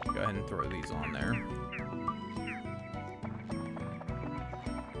 Go ahead and throw these on there.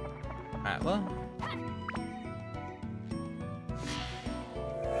 Atla.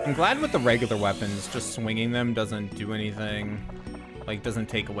 I'm glad with the regular weapons, just swinging them doesn't do anything. Like, doesn't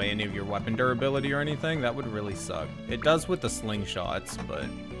take away any of your weapon durability or anything. That would really suck. It does with the slingshots, but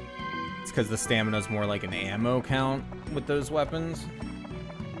it's because the stamina's more like an ammo count with those weapons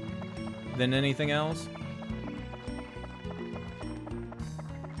than anything else.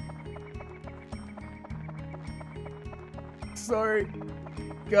 Sorry.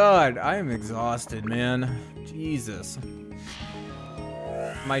 God, I am exhausted, man. Jesus.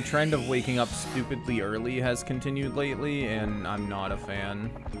 My trend of waking up stupidly early has continued lately, and I'm not a fan.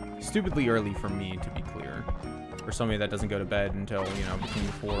 Stupidly early for me, to be clear. For somebody that doesn't go to bed until, you know, between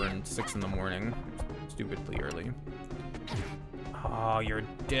 4 and 6 in the morning. Stupidly early. Oh, you're a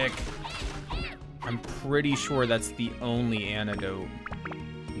dick. I'm pretty sure that's the only antidote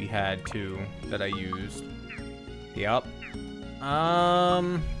we had, too, that I used. Yep.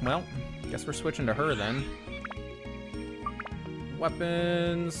 Well, guess we're switching to her then.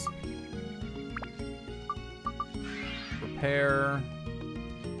 Weapons. Repair.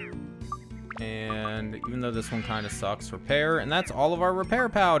 And even though this one kind of sucks, repair. And that's all of our repair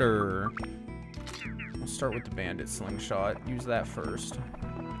powder. We'll start with the bandit slingshot. Use that first.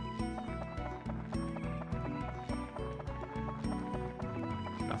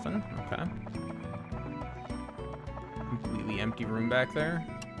 Nothing? Okay. Completely empty room back there.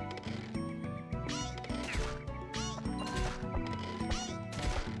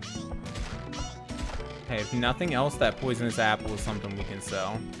 Hey, if nothing else, that poisonous apple is something we can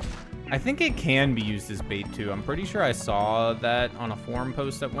sell. I think it can be used as bait too. I'm pretty sure I saw that on a forum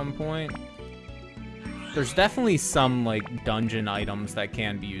post at one point. There's definitely some like dungeon items that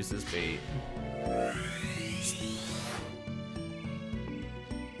can be used as bait.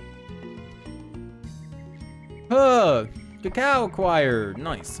 Cacao acquired.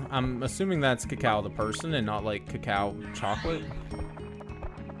 Nice. I'm assuming that's cacao the person and not like cacao chocolate.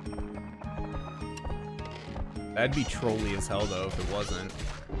 That'd be trolly as hell though if it wasn't.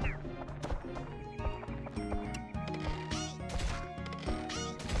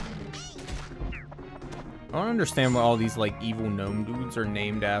 I don't understand why all these like evil gnome dudes are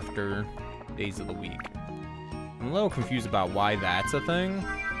named after days of the week. I'm a little confused about why that's a thing.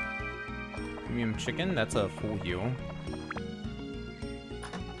 Premium chicken? That's a full heal.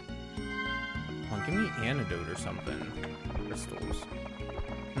 Come on, give me antidote or something. Crystals.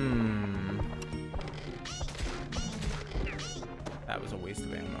 That was a waste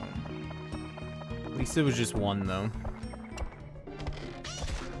of ammo. At least it was just one, though.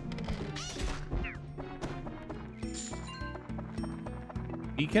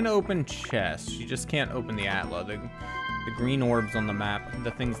 She can open chests. She just can't open the Atla. The green orbs on the map.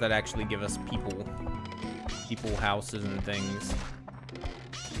 The things that actually give us people, houses, and things.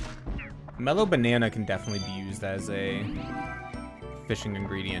 Mellow banana can definitely be used as a fishing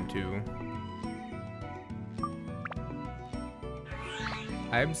ingredient, too.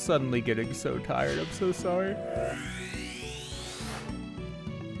 I'm suddenly getting so tired. I'm so sorry.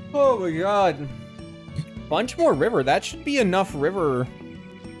 Oh my god. Bunch more river. That should be enough river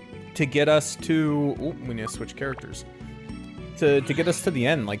to get us to... Oh, we need to switch characters. To get us to the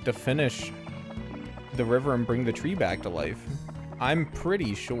end, like to finish the river and bring the tree back to life. I'm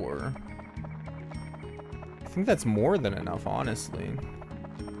pretty sure. I think that's more than enough, honestly.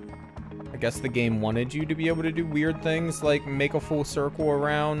 I guess the game wanted you to be able to do weird things like make a full circle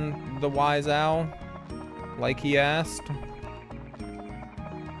around the wise owl, like he asked.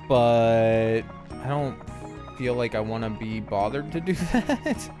 But I don't feel like I want to be bothered to do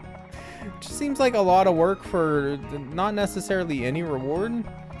that. It just seems like a lot of work for not necessarily any reward,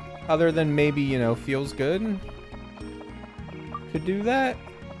 other than maybe, you know, feels good to do that.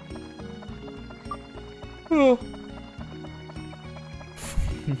 Oh.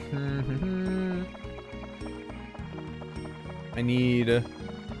 I need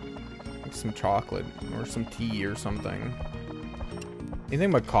like some chocolate or some tea or something. Anything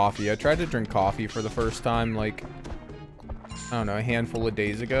but coffee. I tried to drink coffee for the first time, like, I don't know, a handful of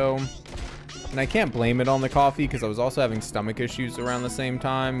days ago. And I can't blame it on the coffee because I was also having stomach issues around the same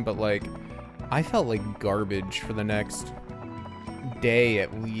time, but like, I felt like garbage for the next day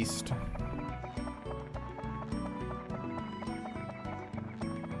at least.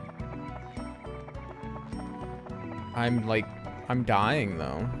 I'm dying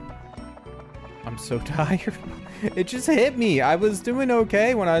though. I'm so tired. It just hit me. I was doing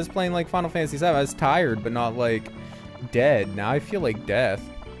okay when I was playing like Final Fantasy VII. I was tired, but not like dead. Now I feel like death.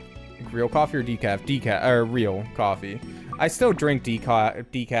 Like, real coffee or decaf? Decaf, or real coffee. I still drink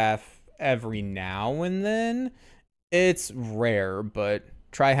decaf every now and then. It's rare, but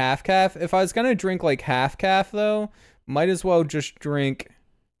try half calf. If I was gonna drink like half calf though, might as well just drink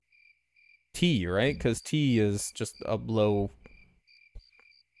tea, right? Because tea is just a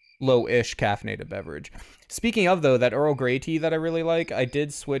low-ish caffeinated beverage. Speaking of, though, that Earl Grey tea that I really like, I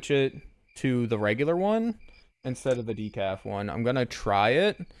did switch it to the regular one instead of the decaf one. I'm gonna try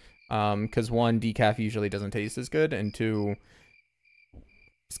it, because one, decaf usually doesn't taste as good, and two,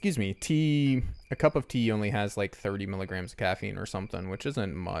 excuse me, tea, a cup of tea only has like 30 milligrams of caffeine or something, which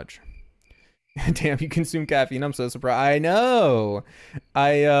isn't much. Damn, you consume caffeine. I'm so surprised. I know.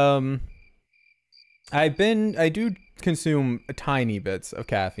 I do consume tiny bits of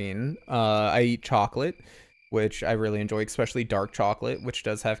caffeine. I eat chocolate, which I really enjoy, especially dark chocolate, which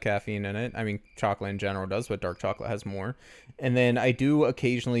does have caffeine in it. I mean, chocolate in general does, but dark chocolate has more. And then I do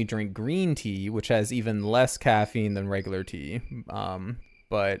occasionally drink green tea, which has even less caffeine than regular tea,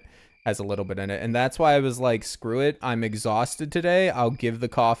 but has a little bit in it. And that's why I was like, screw it. I'm exhausted today. I'll give the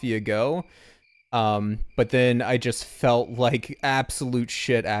coffee a go. But then I just felt like absolute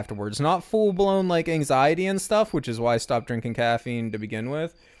shit afterwards. Not full-blown like anxiety and stuff, which is why I stopped drinking caffeine to begin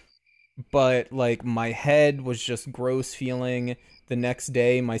with. But like my head was just gross feeling. The next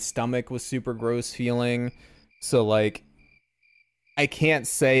day my stomach was super gross feeling. So like I can't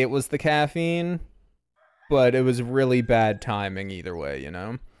say it was the caffeine, but it was really bad timing either way, you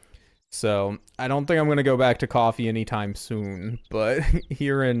know? So I don't think I'm gonna go back to coffee anytime soon, but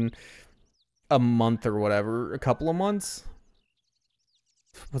here in a month or whatever, a couple of months,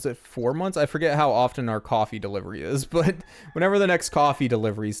 was it 4 months? I forget how often our coffee delivery is, but whenever the next coffee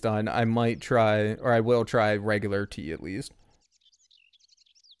delivery is done, I might try, or I will try regular tea at least.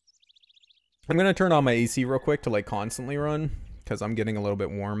 I'm gonna turn on my AC real quick to like constantly run because I'm getting a little bit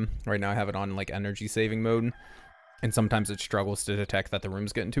warm right now. I have it on like energy saving mode, and sometimes it struggles to detect that the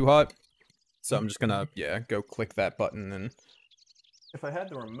room's getting too hot. So I'm just gonna, yeah, go click that button, and if I had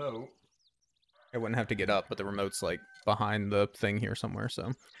the remote, I wouldn't have to get up, but the remote's like behind the thing here somewhere,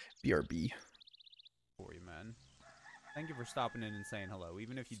 so BRB. For you, man. Thank you for stopping in and saying hello,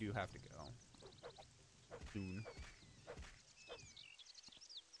 even if you do have to go soon.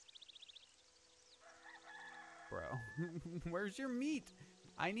 Bro, where's your meat?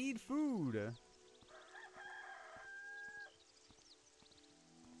 I need food.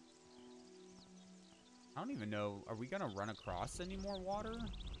 I don't even know. Are we gonna run across any more water?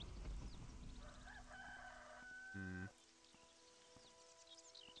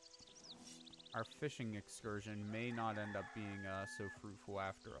 Our fishing excursion may not end up being so fruitful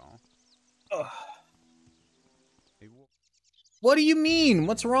after all. Ugh. What do you mean?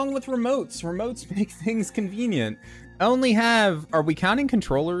 What's wrong with remotes? Remotes make things convenient. I only have... Are we counting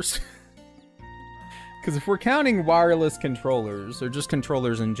controllers? Because if we're counting wireless controllers, or just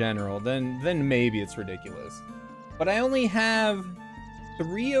controllers in general, then maybe it's ridiculous. But I only have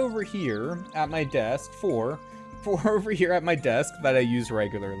 3 over here at my desk, 4 over here at my desk that I use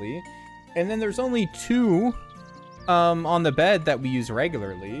regularly. And then there's only 2 on the bed that we use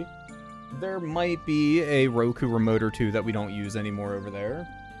regularly. There might be a Roku remote or 2 that we don't use anymore over there.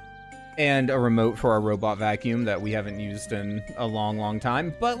 And a remote for our robot vacuum that we haven't used in a long, long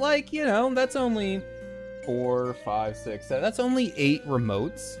time. But, like, you know, that's only 4, 5, 6, 7. That's only 8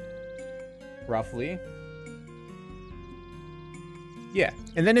 remotes, roughly. Yeah,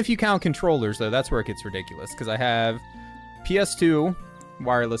 and then if you count controllers, though, that's where it gets ridiculous. Because I have PS2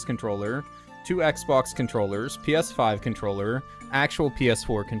 wireless controller, 2 Xbox controllers, PS5 controller, actual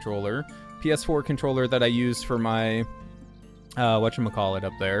PS4 controller, PS4 controller that I use for my, whatchamacallit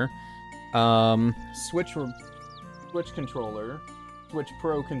up there, Switch controller, Switch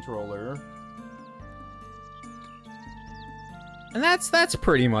Pro controller, and that's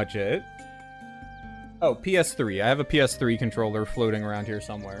pretty much it. Oh, PS3. I have a PS3 controller floating around here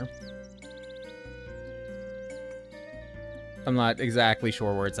somewhere. I'm not exactly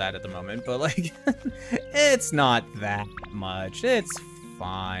sure where it's at the moment, but, like, it's not that much. It's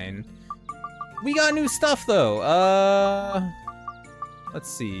fine. We got new stuff, though. Let's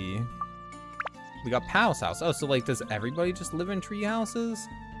see. We got Pal's house. Oh, so, like, does everybody just live in tree houses?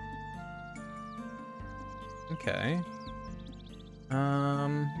 Okay.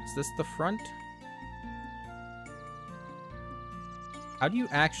 Is this the front? How do you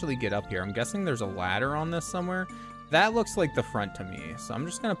actually get up here? I'm guessing there's a ladder on this somewhere. That looks like the front to me. So I'm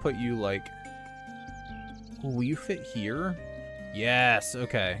just gonna put you, like... Will you fit here? Yes,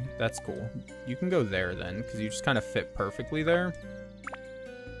 okay. That's cool. You can go there then, because you just kind of fit perfectly there.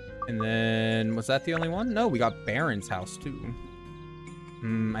 And then, was that the only one? No, we got Baron's house too.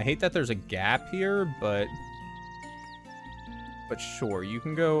 I hate that there's a gap here, but sure, you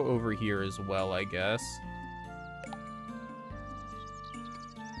can go over here as well, I guess.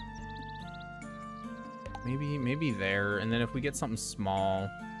 Maybe there, and then if we get something small...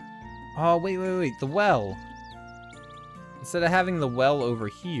 Oh, wait, the well! Instead of having the well over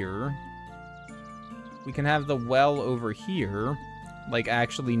here, we can have the well over here, like,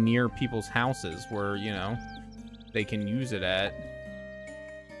 actually near people's houses, where, you know, they can use it at.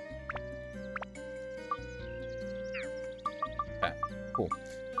 Okay, cool.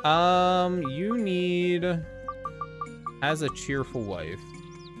 You need... Has a cheerful wife.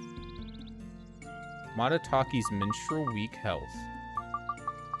 Madataki's menstrual weak health.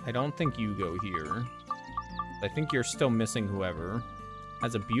 I don't think you go here. I think you're still missing whoever.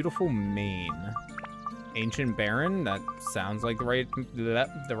 Has a beautiful mane. Ancient Baron? That sounds like the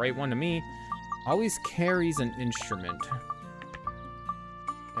right one to me. Always carries an instrument.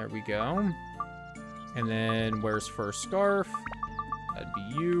 There we go. And then wears fur scarf. That'd be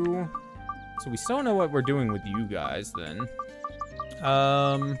you. So we still don't know what we're doing with you guys then.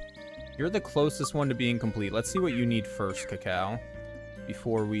 You're the closest one to being complete. Let's see what you need first, Cacao,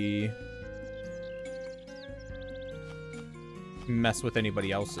 before we mess with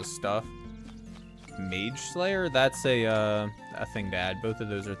anybody else's stuff. Mage Slayer? That's a thing to add. Both of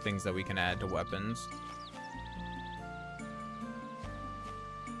those are things that we can add to weapons.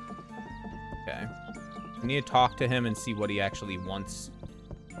 Okay. We need to talk to him and see what he actually wants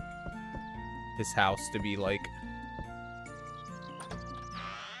his house to be like.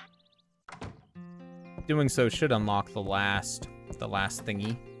 Doing so should unlock the last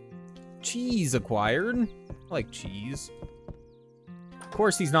thingy. Cheese acquired. I like cheese. Of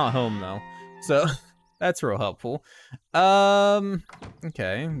course he's not home though, so that's real helpful.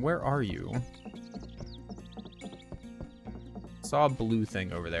 Okay, where are you? Saw a blue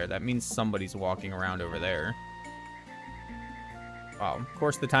thing over there. That means somebody's walking around over there. Wow, of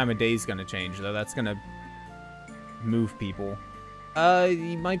course the time of day is gonna change though. That's gonna move people.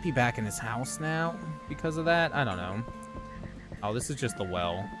 He might be back in his house now because of that. I don't know. Oh, this is just the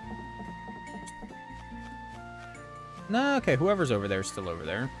well. No, okay, whoever's over there is still over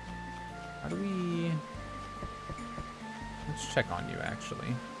there. How do we... Let's check on you,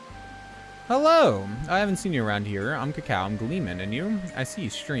 actually. Hello! I haven't seen you around here. I'm Cacao. I'm Gleeman. And you? I see you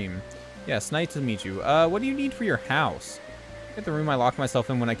stream. Yes, nice to meet you. What do you need for your house? Get the room I locked myself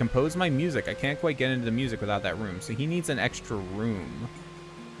in when I compose my music. I can't quite get into the music without that room. So he needs an extra room.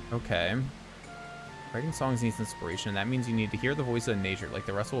 Okay. Writing songs needs inspiration. That means you need to hear the voice of nature, like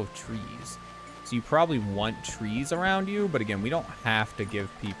the rustle of trees. So you probably want trees around you, but again, we don't have to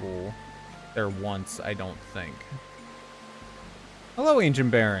give people their wants, I don't think. Hello, Ancient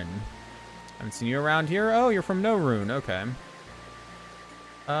Baron. Haven't seen you around here. Oh, you're from No Rune. Okay.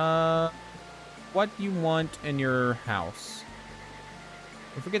 What do you want in your house?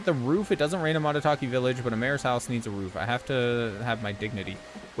 Don't forget the roof. It doesn't rain in Matataki Village, but a mayor's house needs a roof. I have to have my dignity.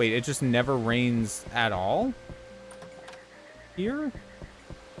 Wait, it just never rains at all? Here?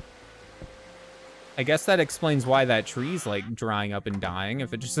 I guess that explains why that tree's, like, drying up and dying,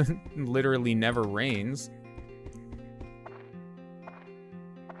 if it just literally never rains.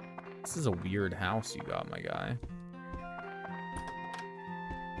 This is a weird house you got, my guy.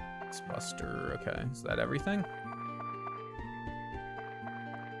 Buster. Okay, is that everything?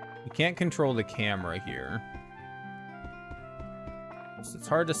 You can't control the camera here. So it's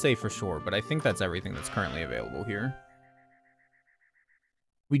hard to say for sure, but I think that's everything that's currently available here.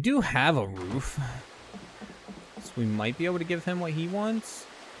 We do have a roof, so we might be able to give him what he wants.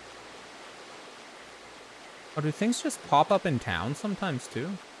 Oh, do things just pop up in town sometimes too?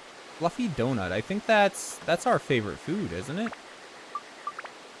 Fluffy donut. I think that's our favorite food, isn't it?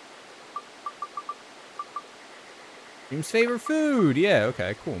 Team's favorite food. Yeah,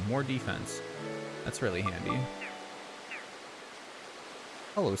 okay, cool. More defense. That's really handy.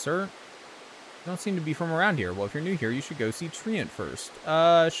 Hello, sir. You don't seem to be from around here. Well, if you're new here, you should go see Treant first.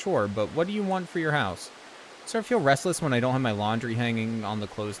 Sure, but what do you want for your house? Sir, I feel restless when I don't have my laundry hanging on the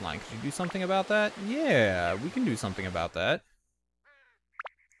clothesline. Could you do something about that? Yeah, we can do something about that.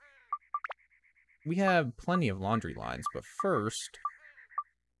 We have plenty of laundry lines, but first...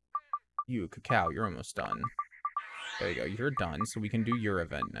 You, Cacao, you're almost done. There you go, you're done, so we can do your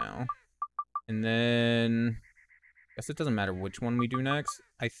event now. And then... I guess it doesn't matter which one we do next.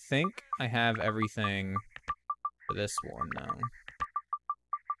 I think I have everything for this one now.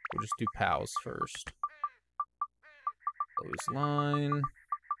 We'll just do pals first. Close line.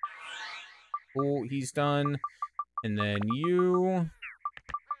 Cool, he's done. And then you...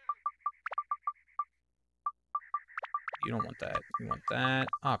 You don't want that. You want that.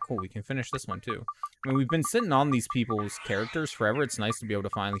 Ah, cool. We can finish this one, too. I mean, we've been sitting on these people's characters forever. It's nice to be able to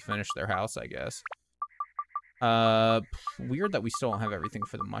finally finish their house, I guess. Weird that we still don't have everything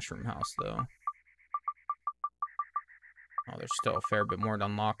for the mushroom house, though. Oh, there's still a fair bit more to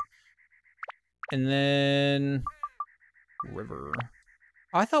unlock. And then... River.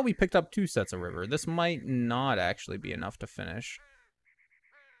 Oh, I thought we picked up 2 sets of river. This might not actually be enough to finish.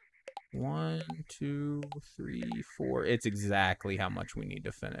 1, 2, 3, 4. It's exactly how much we need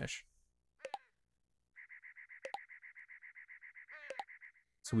to finish.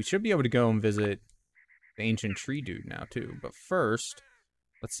 So we should be able to go and visit the ancient tree dude now too. But first,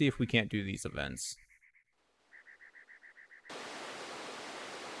 let's see if we can't do these events.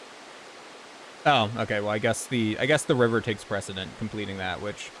 Oh, okay. Well, I guess the river takes precedent completing that,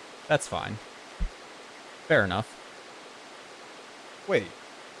 which that's fine. Fair enough.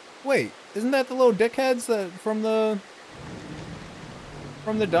 Wait, isn't that the little dickheads that from the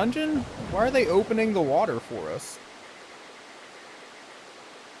dungeon? Why are they opening the water for us?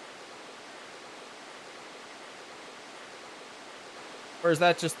 Or is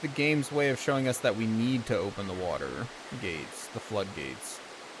that just the game's way of showing us that we need to open the water gates, the floodgates?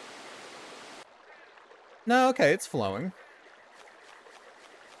 No, okay, it's flowing.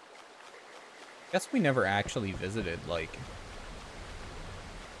 Guess we never actually visited, like...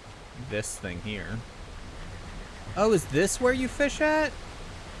 this thing here. Oh, is this where you fish at?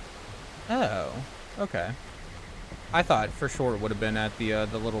 Oh, okay. I thought for sure it would have been at the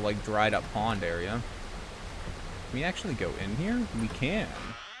little, like, dried up pond area. Can we actually go in here? We can.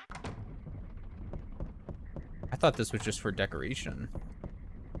 I thought this was just for decoration.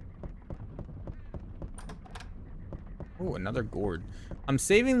 Oh, another gourd. I'm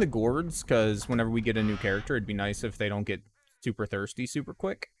saving the gourds because whenever we get a new character, it'd be nice if they don't get super thirsty super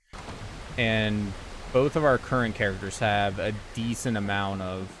quick. And both of our current characters have a decent amount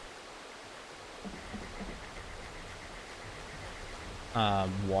of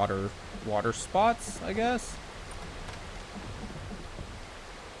water spots, I guess.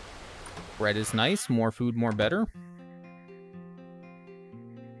 Bread is nice. More food, more better.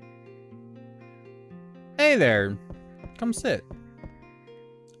 Hey there. Come sit.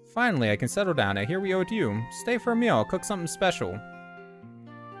 Finally, I can settle down. I hear we owe it to you. Stay for a meal. I'll cook something special.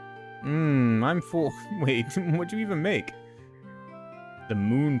 I'm full. Wait, what'd you even make? The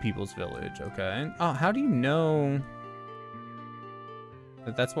Moon People's Village, okay. Oh, how do you know?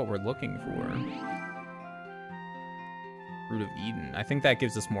 That's what we're looking for. Fruit of Eden. I think that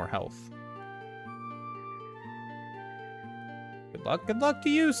gives us more health. Good luck. Good luck to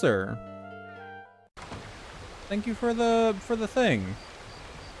you, sir. Thank you for the thing.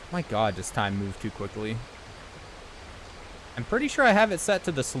 My God, does time move too quickly? I'm pretty sure I have it set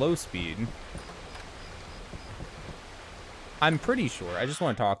to the slow speed. I'm pretty sure. I just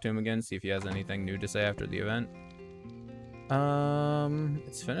want to talk to him again, see if he has anything new to say after the event.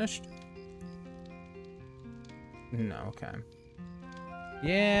 It's finished? No, okay.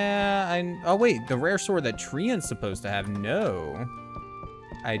 Yeah, oh wait, the rare sword that Trian's supposed to have. No.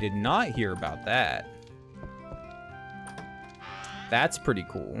 I did not hear about that. That's pretty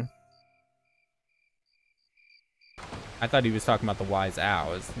cool. I thought he was talking about the Wise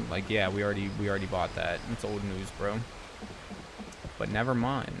Owl. It's like, yeah, we already bought that. It's old news, bro. But never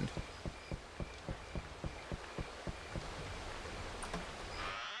mind.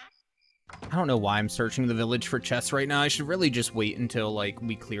 I don't know why I'm searching the village for chests right now. I should really just wait until, like,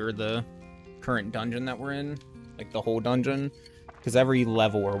 we clear the current dungeon that we're in. Like, the whole dungeon. Because every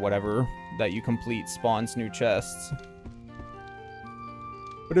level or whatever that you complete spawns new chests.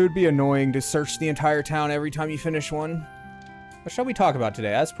 But it would be annoying to search the entire town every time you finish one. What shall we talk about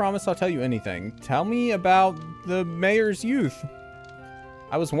today? As promised, I'll tell you anything. Tell me about the mayor's youth.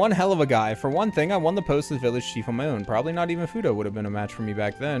 I was one hell of a guy. For one thing, I won the post as village chief on my own. Probably not even Fudo would have been a match for me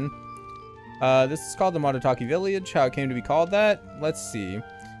back then. This is called the Matataki Village. How it came to be called that? Let's see.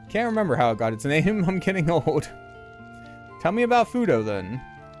 Can't remember how it got its name. I'm getting old. Tell me about Fudo, then.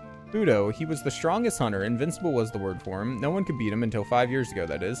 Fudo, he was the strongest hunter. Invincible was the word for him. No one could beat him until 5 years ago,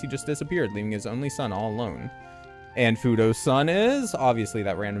 that is. He just disappeared, leaving his only son all alone. And Fudo's son is? Obviously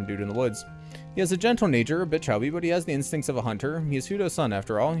that random dude in the woods. He has a gentle nature, a bit chubby, but he has the instincts of a hunter. He is Fudo's son,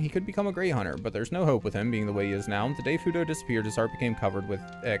 after all. He could become a great hunter, but there's no hope with him being the way he is now. The day Fudo disappeared, his heart became covered with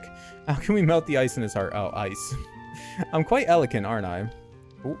ick. How can we melt the ice in his heart? Oh, ice. I'm quite elegant, aren't I?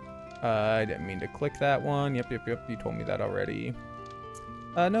 Oh, I didn't mean to click that one. Yep. You told me that already.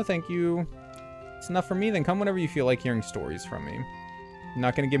 No thank you. It's enough for me, then come whenever you feel like hearing stories from me. You're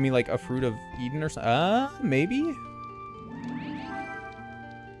not gonna give me, like, a fruit of Eden or something? Maybe?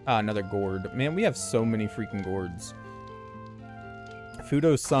 Ah, another gourd. Man, we have so many freaking gourds.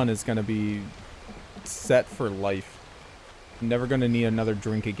 Fudo's son is gonna be set for life. Never gonna need another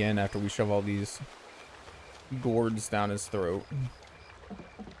drink again after we shove all these gourds down his throat.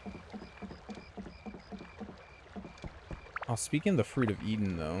 Oh, speaking of the fruit of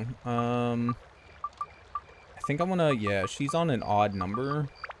Eden, though, I think I want to, yeah, she's on an odd number.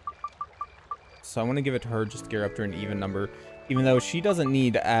 So I want to give it to her just to get her up to an even number. Even though she doesn't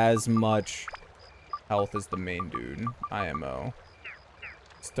need as much health as the main dude, IMO.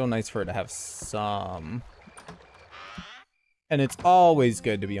 Still nice for her to have some. And it's always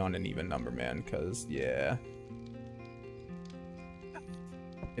good to be on an even number, man, because, yeah.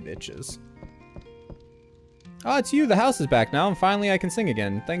 It itches. Oh, it's you. The house is back now, and finally I can sing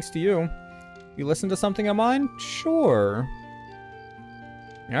again. Thanks to you. You listen to something of mine? Sure.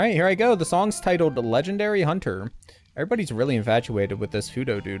 Alright, here I go. The song's titled Legendary Hunter. Everybody's really infatuated with this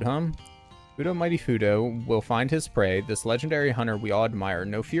Fudo dude, huh? Fudo, mighty Fudo, will find his prey. This legendary hunter we all admire.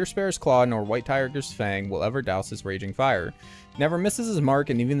 No fierce bear's claw nor white tiger's fang will ever douse his raging fire. Never misses his mark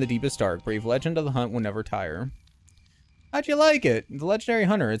in even the deepest dark. Brave legend of the hunt will never tire. How'd you like it? The legendary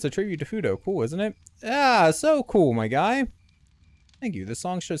hunter. It's a tribute to Fudo. Cool, isn't it? Ah, so cool, my guy. Thank you. This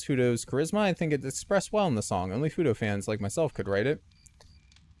song shows Fudo's charisma. I think it's expressed well in the song. Only Fudo fans like myself could write it.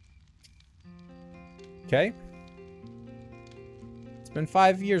 Okay. It's been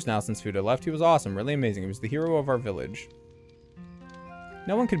 5 years now since Fudo left. He was awesome, really amazing. He was the hero of our village.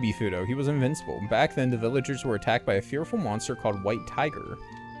 No one could beat Fudo. He was invincible. Back then, the villagers were attacked by a fearful monster called White Tiger.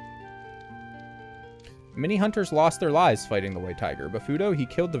 Many hunters lost their lives fighting the White Tiger, but Fudo, he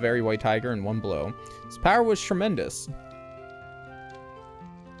killed the very White Tiger in one blow. His power was tremendous.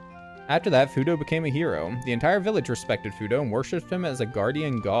 After that, Fudo became a hero. The entire village respected Fudo and worshipped him as a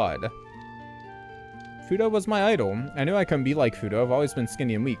guardian god. Fudo was my idol. I knew I couldn't be like Fudo. I've always been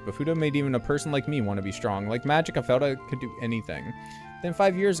skinny and weak, but Fudo made even a person like me want to be strong. Like magic, I felt I could do anything. Then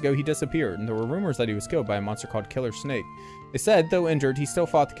 5 years ago, he disappeared, and there were rumors that he was killed by a monster called Killer Snake. They said, though injured, he still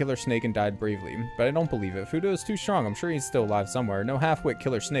fought the Killer Snake and died bravely. But I don't believe it. Fudo is too strong. I'm sure he's still alive somewhere. No half-wit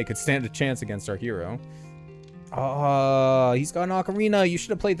Killer Snake could stand a chance against our hero. He's got an ocarina. You should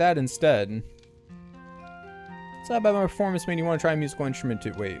have played that instead. What's that about my performance made you want to try a musical instrument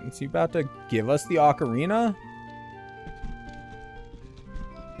too? Wait, is he about to give us the ocarina?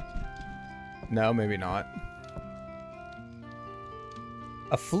 No, maybe not.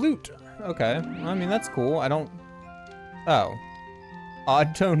 A flute. Okay. I mean, that's cool. I don't... Oh.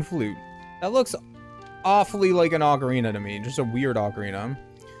 Odd tone flute. That looks awfully like an ocarina to me. Just a weird ocarina.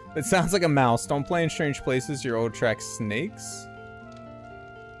 It sounds like a mouse. Don't play in strange places. Your old track snakes.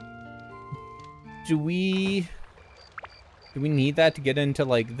 Do we need that to get into,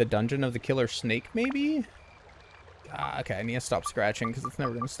 like, the dungeon of the killer snake, maybe? Okay, I need to stop scratching because it's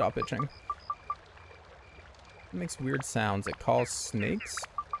never going to stop itching. It makes weird sounds. It calls snakes.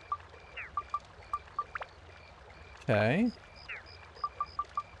 Okay.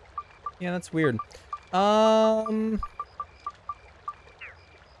 Yeah, that's weird.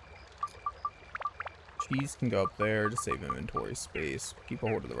 Cheese can go up there to save inventory space. Keep a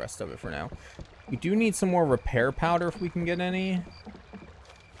hold of the rest of it for now. We do need some more repair powder if we can get any.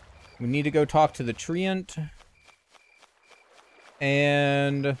 We need to go talk to the treant.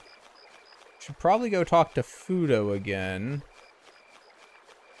 And should probably go talk to Fudo again.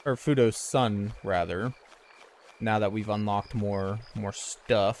 Or Fudo's son, rather. Now that we've unlocked more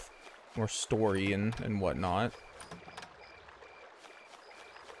stuff. More story and whatnot.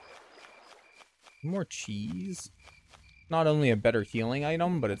 More cheese. Not only a better healing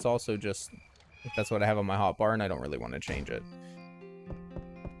item, but it's also just... If that's what I have on my hotbar, and I don't really want to change it.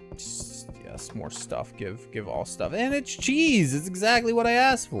 Just, yes, more stuff. Give all stuff. And it's cheese! It's exactly what I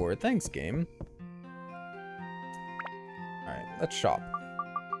asked for. Thanks, game. Alright, let's shop.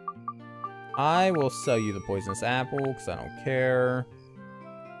 I will sell you the poisonous apple, because I don't care.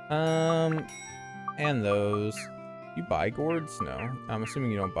 And those. You buy gourds? No. I'm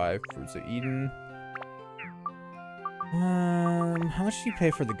assuming you don't buy fruits of Eden. How much do you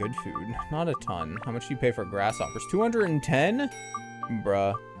pay for the good food? Not a ton. How much do you pay for grasshoppers? 210?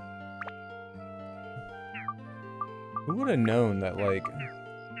 Bruh. Who would have known that, like...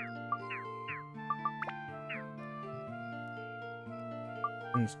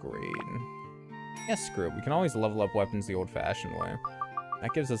 Weapons grade. Yeah, screw it. We can always level up weapons the old-fashioned way.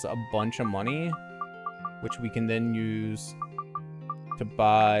 That gives us a bunch of money, which we can then use to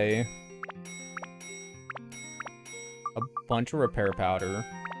buy... a bunch of repair powder,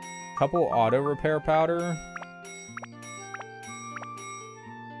 a couple auto repair powder,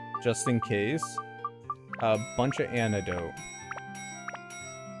 just in case, a bunch of antidote.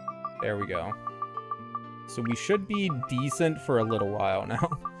 There we go. So we should be decent for a little while now.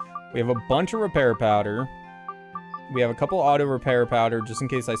 We have a bunch of repair powder. We have a couple auto repair powder just in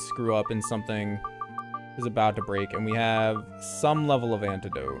case I screw up and something is about to break, and we have some level of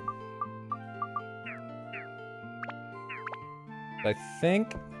antidote. I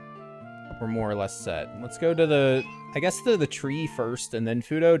think we're more or less set. Let's go to the, I guess to the tree first and then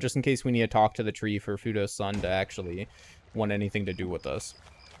Fudo, just in case we need to talk to the tree for Fudo's son to actually want anything to do with us.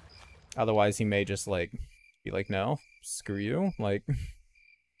 Otherwise, he may just, like, be like, no, screw you. Like,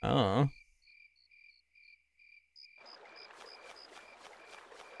 Alright,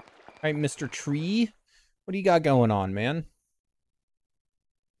 Mr. Tree, what do you got going on, man?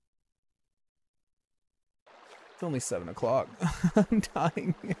 It's only 7 o'clock. I'm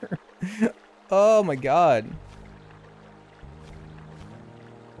dying here. Oh my god.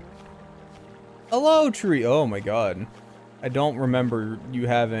 Hello, Tree. Oh my god. I don't remember you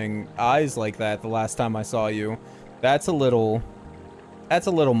having eyes like that the last time I saw you. That's a little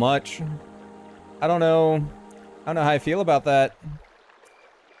much. I don't know how I feel about that.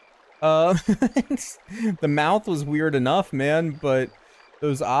 The mouth was weird enough, man, but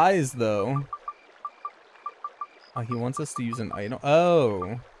those eyes, though. Oh, he wants us to use an item.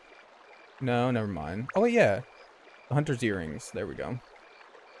 Oh. No, never mind. Oh, wait, yeah. The hunter's earrings. There we go.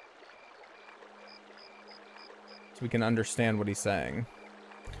 So we can understand what he's saying.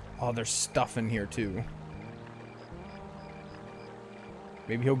 Oh, there's stuff in here, too.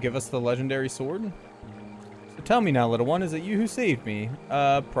 Maybe he'll give us the legendary sword? So tell me now, little one, is it you who saved me?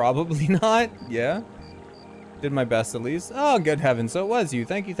 Probably not. Yeah. Did my best, at least. Oh, good heavens, so it was you.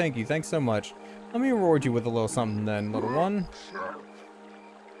 Thank you, thank you. Thanks so much. Let me reward you with a little something then, little one.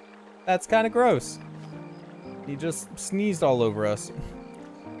 That's kind of gross. He just sneezed all over us.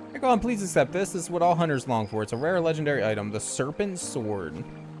 Here, go on, please accept this. This is what all hunters long for. It's a rare legendary item, the Serpent Sword.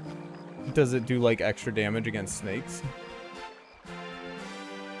 Does it do, like, extra damage against snakes?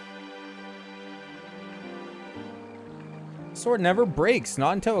 Sword never breaks,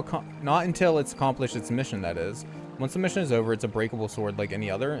 not until it's accomplished its mission, that is. Once the mission is over, it's a breakable sword like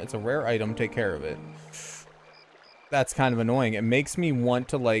any other. It's a rare item, take care of it. That's kind of annoying. It makes me want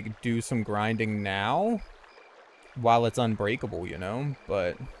to, like, do some grinding now while it's unbreakable, you know?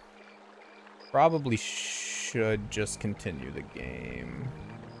 But probably should just continue the game.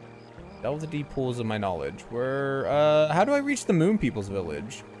 Delve the deep pools of my knowledge. How do I reach the Moon People's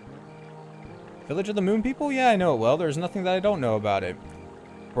village? Village of the Moon People? Yeah, I know it well. There's nothing that I don't know about it.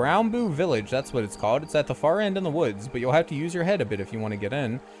 Brownboo Village, that's what it's called. It's at the far end in the woods, but you'll have to use your head a bit if you want to get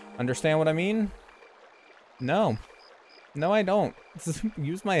in. Understand what I mean? No. No, I don't.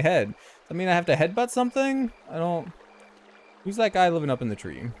 Use my head. Does that mean I have to headbutt something? I don't... Who's that guy living up in the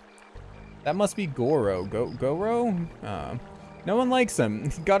tree? That must be Goro. Goro? No one likes him.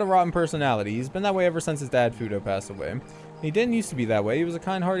 He's got a rotten personality. He's been that way ever since his dad, Fudo, passed away. He didn't used to be that way. He was a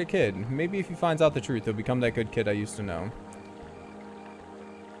kind-hearted kid. Maybe if he finds out the truth, he'll become that good kid I used to know.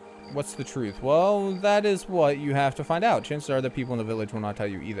 What's the truth? Well, that is what you have to find out. Chances are that people in the village will not tell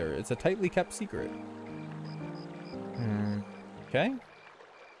you either. It's a tightly kept secret. Okay.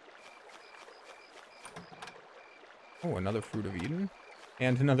 Oh, another Fruit of Eden.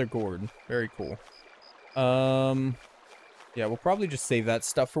 And another gourd. Very cool. Yeah, we'll probably just save that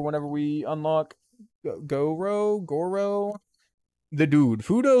stuff for whenever we unlock Goro. The dude.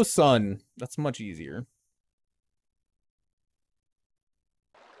 Fudo's son. That's much easier.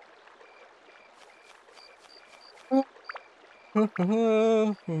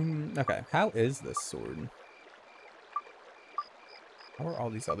 Okay, how is this sword? How are all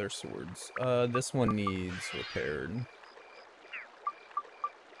these other swords? This one needs repaired.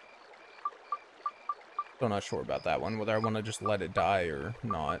 Still not sure about that one, whether I want to just let it die or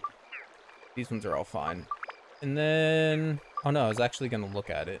not. These ones are all fine. And then... Oh no, I was actually going to look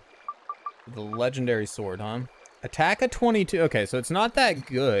at it. The legendary sword, huh? Attack of 22. Okay, so it's not that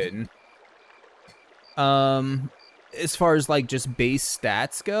good. As far as like just base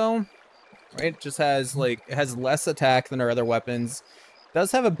stats go, right? It just has like, it has less attack than our other weapons. It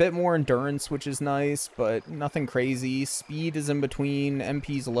does have a bit more endurance, which is nice, but nothing crazy. Speed is in between,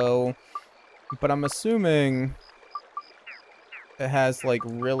 MP's low, but I'm assuming it has like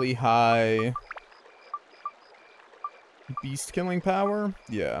really high beast killing power.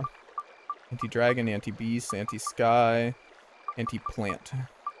 Yeah. Anti-dragon, anti-beast, anti-sky, anti-plant.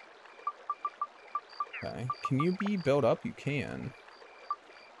 Okay. Can you be built up? You can.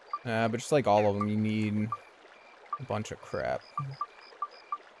 But just like all of them, you need a bunch of crap.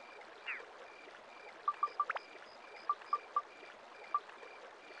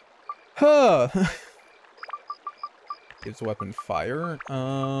 Huh. Gives weapon fire. I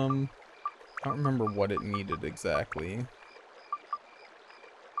don't remember what it needed exactly.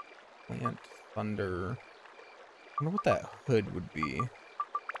 Plant, thunder. I wonder what that hood would be.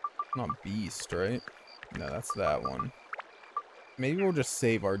 Not beast, right? No, that's that one. Maybe we'll just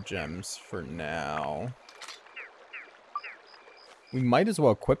save our gems for now. We might as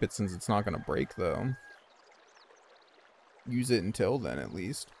well equip it since it's not going to break, though. Use it until then, at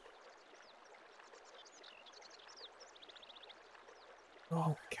least.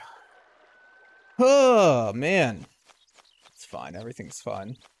 Oh, God. Oh, man. It's fine. Everything's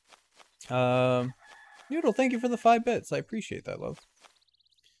fine. Noodle, thank you for the 5 bits. I appreciate that, love.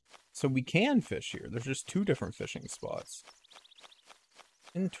 So we can fish here. There's just 2 different fishing spots.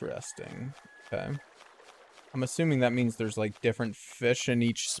 Interesting. Okay. I'm assuming that means there's like different fish in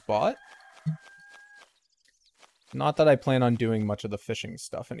each spot. Not that I plan on doing much of the fishing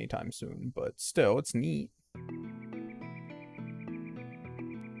stuff anytime soon, but still, it's neat.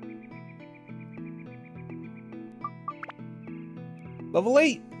 Level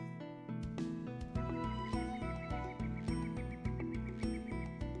 8!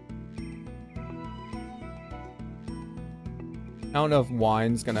 I don't know if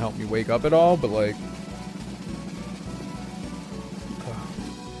wine's gonna help me wake up at all, but like...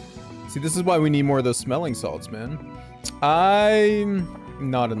 See, this is why we need more of those smelling salts, man. I'm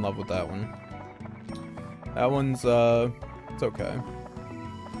not in love with that one. That one's, it's okay.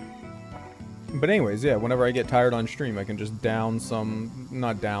 But anyways, yeah, whenever I get tired on stream, I can just down some...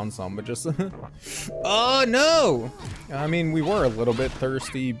 Not down some, but just... Oh, no! I mean, we were a little bit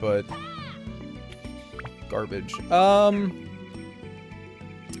thirsty, but... Garbage.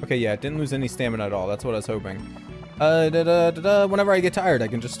 Okay, yeah, it didn't lose any stamina at all. That's what I was hoping. Whenever I get tired, I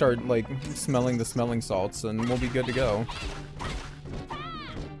can just start, like, smelling the smelling salts, and we'll be good to go.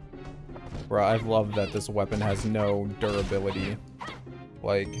 Bro, I've loved that this weapon has no durability.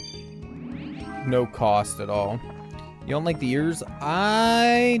 Like, no cost at all. You don't like the ears?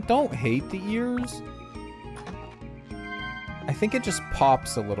 I don't hate the ears. I think it just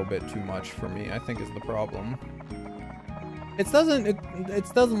pops a little bit too much for me, I think is the problem. It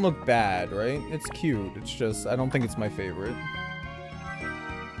doesn't look bad, right? It's cute. It's just, I don't think it's my favorite.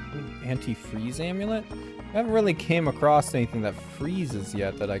 Anti-freeze amulet? I haven't really came across anything that freezes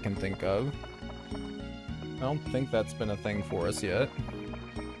yet that I can think of. I don't think that's been a thing for us yet.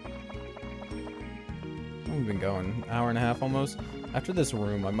 We've been going an hour and a half almost. After this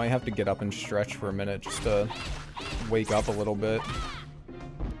room, I might have to get up and stretch for a minute just to wake up a little bit.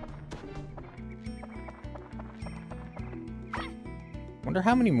 Wonder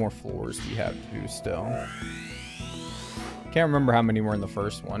how many more floors we have to do still. Can't remember how many were in the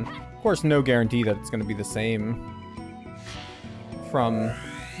first one. Of course, no guarantee that it's going to be the same from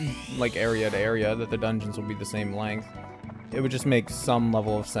like area to area, that the dungeons will be the same length. It would just make some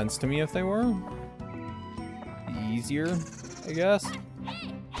level of sense to me if they were. Easier, I guess.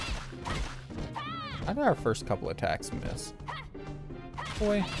 How did our first couple attacks miss?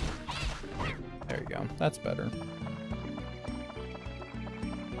 Boy. There you go. That's better.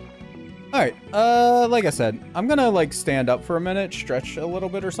 Alright, like I said, I'm gonna, like, stand up for a minute, stretch a little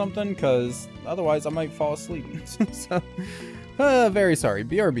bit or something, because otherwise I might fall asleep. So, very sorry.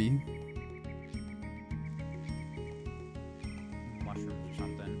 BRB. Mushrooms or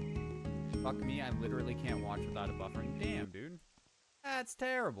something. Fuck me, I literally can't watch without a buffering. Damn, dude. That's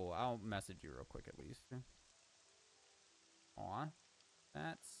terrible. I'll message you real quick at least. Aw.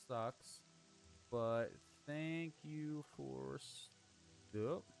 That sucks. But thank you for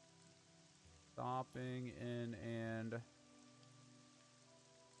stopping in and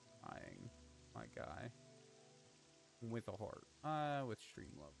buying my guy with a heart. With stream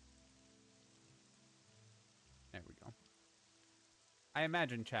love. There we go. I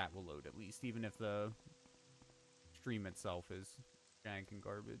imagine chat will load at least, even if the stream itself is jank and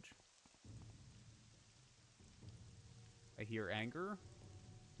garbage. I hear anger.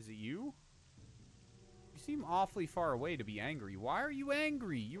 Is it you? You seem awfully far away to be angry. Why are you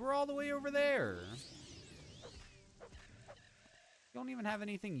angry? You were all the way over there. You don't even have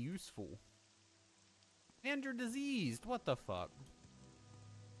anything useful. And you're diseased. What the fuck?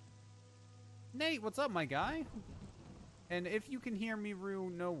 Nate, what's up, my guy? And if you can hear me, Rue,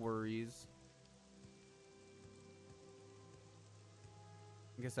 no worries.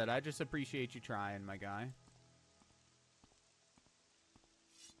 Like I said, I just appreciate you trying, my guy.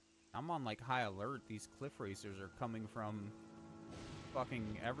 I'm on, like, high alert. These cliff racers are coming from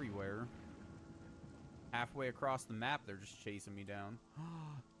fucking everywhere. Halfway across the map, they're just chasing me down.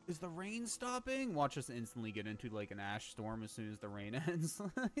 Is the rain stopping? Watch us instantly get into, like, an ash storm as soon as the rain ends.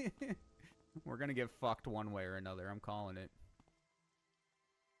 We're gonna get fucked one way or another. I'm calling it.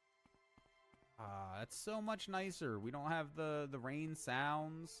 That's so much nicer. We don't have the rain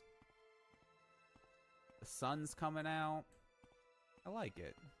sounds. The sun's coming out. I like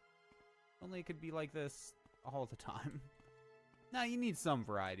it. Only it could be like this all the time. Now, you need some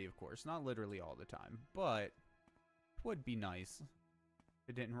variety, of course. Not literally all the time. But it would be nice if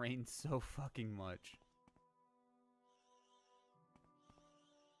it didn't rain so fucking much.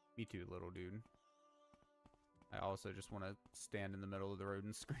 Me too, little dude. I also just want to stand in the middle of the road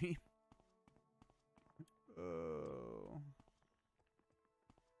and scream. Oh.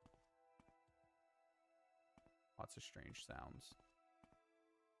 Lots of strange sounds.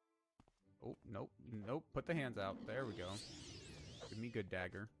 Oh, nope. Nope. Put the hands out. There we go. Give me good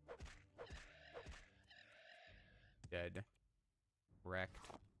dagger. Dead. Wrecked.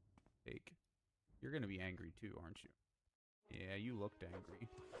 Take. You're gonna be angry too, aren't you? Yeah, you looked angry.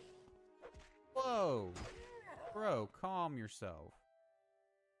 Whoa! Bro, calm yourself.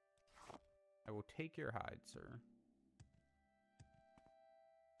 I will take your hide, sir.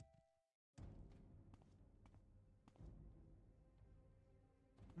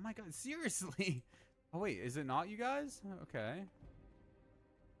 Oh my god, seriously? Oh wait, is it not you guys? Okay.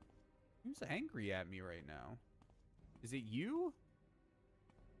 Who's angry at me right now? Is it you?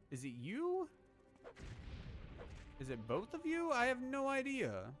 Is it you? Is it both of you? I have no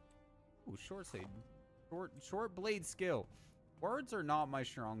idea. Ooh, short blade. Short blade skill. Words are not my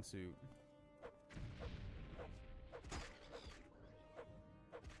strong suit.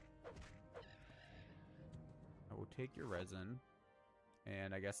 I will take your resin.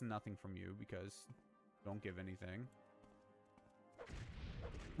 And I guess nothing from you because you don't give anything.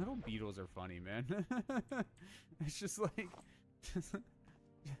 Little beetles are funny, man. It's just like...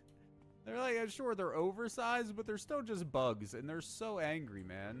 they're like, sure, they're oversized, but they're still just bugs. And they're so angry,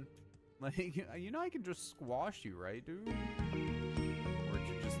 man. Like, you know I can just squash you, right, dude? Or did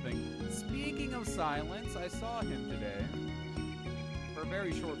you just think... Speaking of silence, I saw him today. For a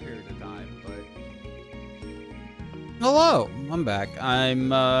very short period of time, but... Hello, I'm back.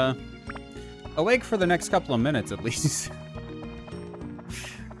 I'm, awake for the next couple of minutes, at least.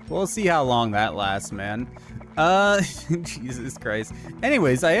 We'll see how long that lasts, man. Jesus Christ.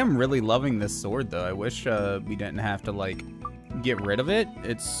 Anyways, I am really loving this sword, though. I wish, we didn't have to, like, get rid of it.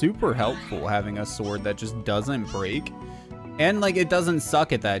 It's super helpful having a sword that just doesn't break. And, like, it doesn't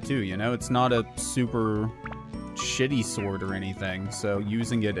suck at that, too, you know? It's not a super shitty sword or anything, so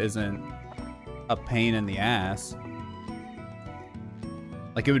using it isn't a pain in the ass.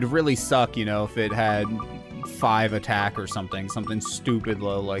 Like, it would really suck, you know, if it had 5 attack or something stupid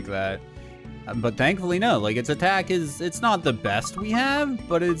low like that. But thankfully, no. Like, its attack it's not the best we have,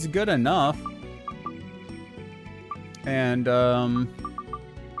 but it's good enough. And, the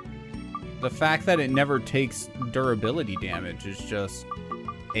fact that it never takes durability damage is just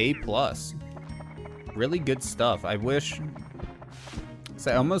A+. Really good stuff. I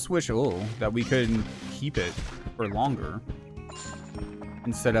almost wish, that we could keep it for longer.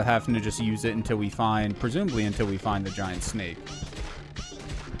 Instead of having to just use it until we find, presumably until we find the giant snake.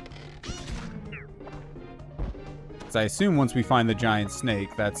 So I assume once we find the giant snake,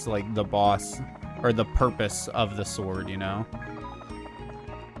 that's like the boss, or the purpose of the sword, you know?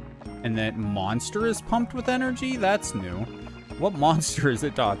 And that monster is pumped with energy? That's new. What monster is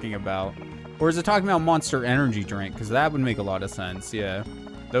it talking about? Or is it talking about Monster Energy Drink? Because that would make a lot of sense, yeah.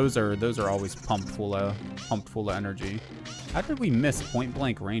 Those are always pumped full of energy. How did we miss point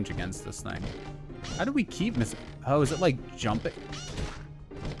blank range against this thing? How do we keep missing? Oh, is it like jumping?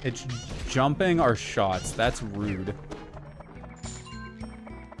 It's jumping our shots. That's rude.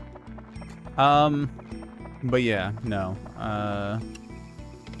 But yeah, no.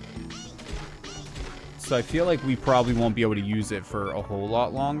 So I feel like we probably won't be able to use it for a whole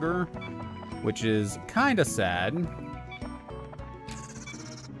lot longer, which is kind of sad.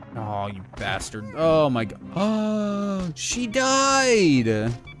 Oh, you bastard. Oh my god. Oh, she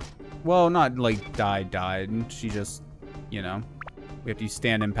died. Well, not like died. She just, you know, we have to use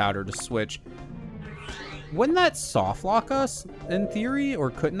stand-in powder to switch. Wouldn't that soft lock us in theory? Or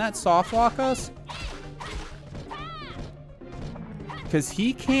couldn't that soft lock us? Because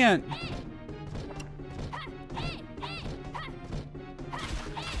he can't...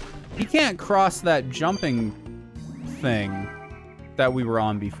 He can't cross that jumping thing that we were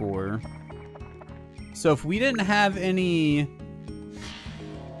on before. So if we didn't have any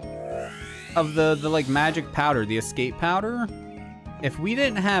of the like magic powder, the escape powder, if we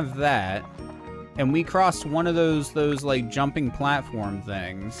didn't have that and we crossed one of those like jumping platform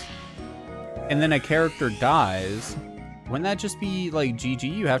things and then a character dies, wouldn't that just be like GG?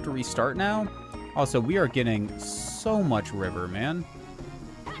 You have to restart now? Also, we are getting so much river, man.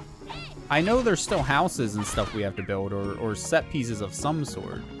 I know there's still houses and stuff we have to build, or set pieces of some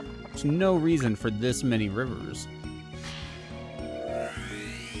sort. There's no reason for this many rivers.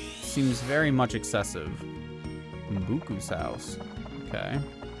 Seems very much excessive. Mbuku's house. Okay.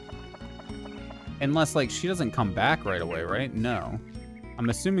 Unless, like, she doesn't come back right away, right? No. I'm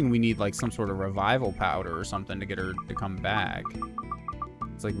assuming we need, like, some sort of revival powder or something to get her to come back.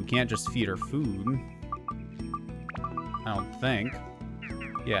 It's like we can't just feed her food. I don't think.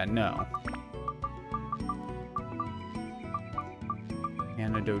 Yeah, no.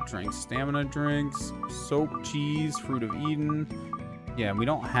 Antidote drinks, stamina drinks, soap, cheese, fruit of Eden. Yeah, we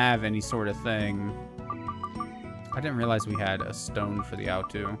don't have any sort of thing. I didn't realize we had a stone for the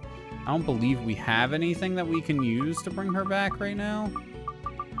Autu. I don't believe we have anything that we can use to bring her back right now.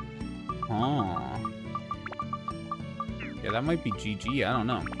 Oh. Yeah, that might be GG. I don't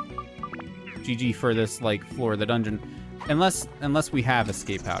know. GG for this, like, floor of the dungeon. Unless we have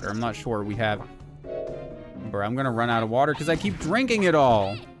escape powder. I'm not sure we have. Bro, I'm gonna run out of water because I keep drinking it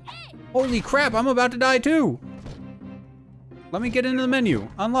all. Holy crap, I'm about to die too. Let me get into the menu.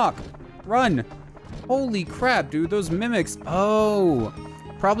 Unlock. Run. Holy crap, dude. Those mimics. Oh.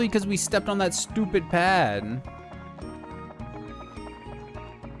 Probably because we stepped on that stupid pad.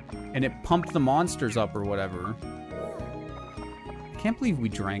 And it pumped the monsters up or whatever. I can't believe we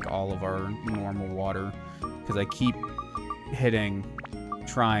drank all of our normal water. Because I keep hitting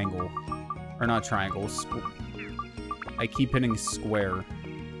triangle. Or not triangle. I keep hitting square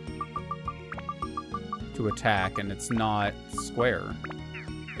to attack, and it's not square.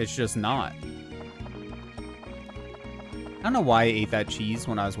 It's just not. I don't know why I ate that cheese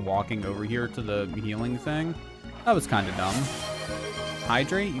when I was walking over here to the healing thing. That was kind of dumb.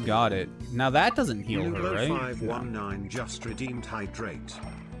 Hydrate? You got it. Now that doesn't heal her, right? 519 just redeemed hydrate.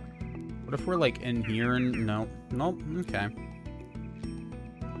 What if we're like in here and... Nope. Nope. Okay.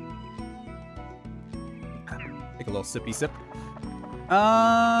 Take a little sippy sip.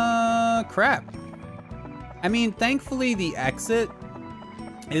 Crap. I mean, thankfully the exit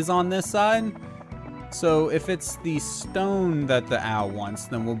is on this side. So if it's the stone that the owl wants,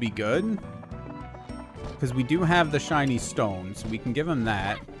 then we'll be good. Because we do have the shiny stone, so we can give him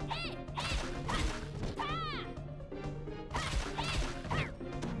that.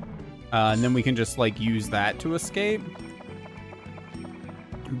 And then we can just, like, use that to escape.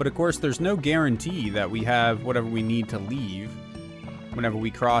 But of course, there's no guarantee that we have whatever we need to leave whenever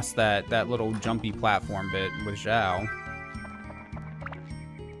we cross that little jumpy platform bit with Zhao.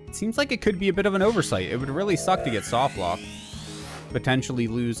 It seems like it could be a bit of an oversight. It would really suck to get soft lock. Potentially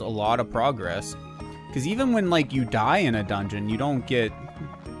lose a lot of progress. Because even when, like, you die in a dungeon, you don't get...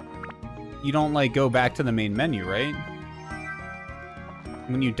 You don't, like, go back to the main menu, right?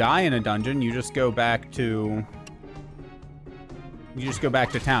 When you die in a dungeon, you just go back to... You just go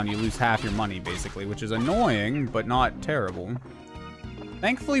back to town. You lose half your money, basically, which is annoying, but not terrible.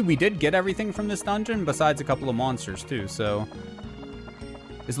 Thankfully, we did get everything from this dungeon, besides a couple of monsters, too, so...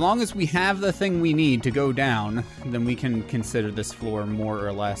 As long as we have the thing we need to go down, then we can consider this floor more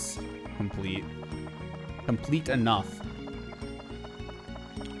or less complete. Complete enough.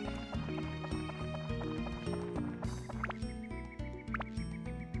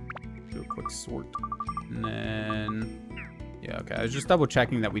 Do a quick sort. And then... Yeah, okay. I was just double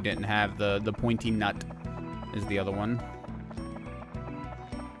checking that we didn't have the pointy nut is the other one.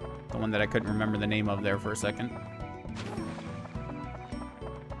 The one that I couldn't remember the name of there for a second.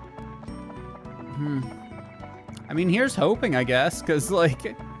 I mean, here's hoping, I guess, because,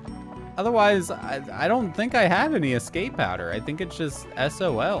 like, otherwise, I don't think I have any escape powder. I think it's just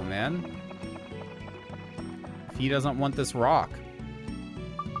SOL, man. If he doesn't want this rock.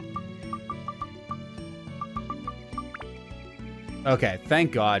 Okay,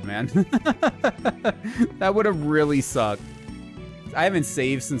 thank God, man. That would have really sucked. I haven't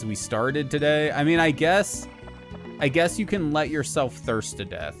saved since we started today. I mean, I guess you can let yourself thirst to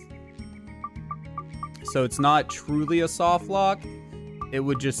death. So it's not truly a soft lock. It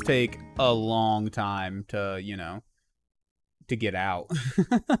would just take a long time to, you know, to get out.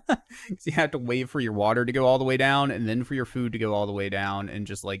 So you have to wait for your water to go all the way down and then for your food to go all the way down and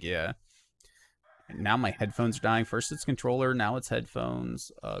just like, yeah. And now my headphones are dying. First it's controller, now it's headphones.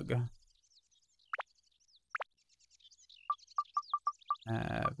 Ugh.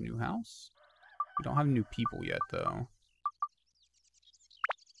 Have new house. We don't have new people yet though.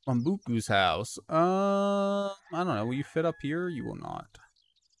 Bambuku's house. I don't know. Will you fit up here? You will not.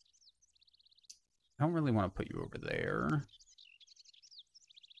 I don't really want to put you over there.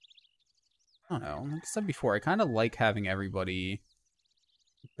 I don't know. Like I said before, I kind of like having everybody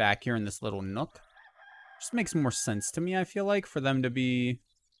back here in this little nook. Just makes more sense to me, I feel like, for them to be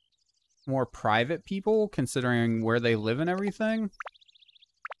more private people, considering where they live and everything.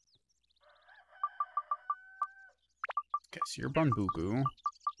 Okay, so you're Bambuku.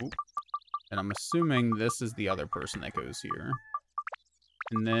 Oop. And I'm assuming this is the other person that goes here.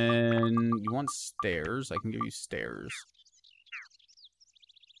 And then you want stairs. I can give you stairs.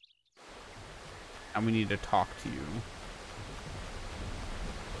 And we need to talk to you.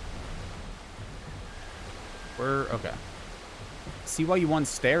 Okay. See why you want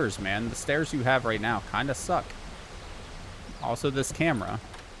stairs, man. The stairs you have right now kind of suck. Also, this camera.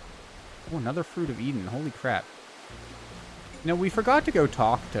 Oh, another Fruit of Eden. Holy crap. No, we forgot to go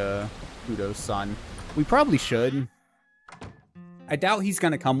talk to Fudo's son. We probably should. I doubt he's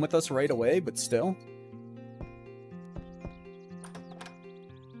gonna come with us right away, but still.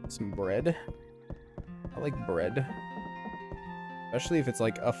 Some bread. I like bread. Especially if it's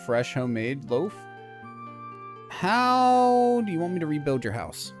like a fresh homemade loaf. How do you want me to rebuild your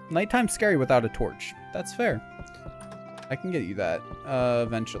house? Nighttime's scary without a torch. That's fair. I can get you that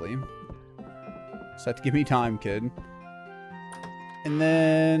eventually. Just have to give me time, kid. And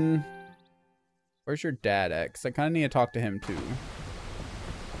then, where's your dad at? 'Cause I kind of need to talk to him too.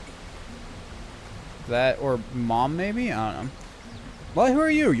 That, or mom maybe? I don't know. Well, who are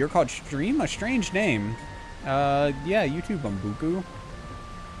you? You're called Stream? A strange name. Yeah, you too, Bambuku.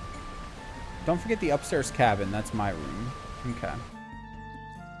 Don't forget the upstairs cabin. That's my room. Okay.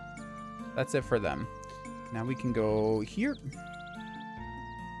 That's it for them. Now we can go here.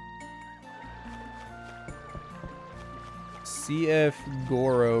 See if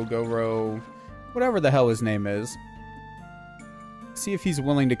Goro, whatever the hell his name is. See if he's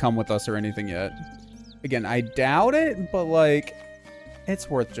willing to come with us or anything yet. Again, I doubt it, but like, it's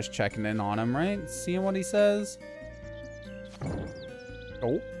worth just checking in on him, right? Seeing what he says.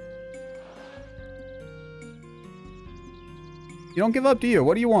 Oh. You don't give up, do you?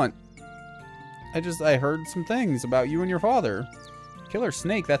 What do you want? I heard some things about you and your father. Killer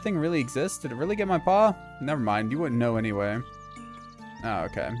snake, that thing really exists? Did it really get my paw? Never mind, you wouldn't know anyway. Oh,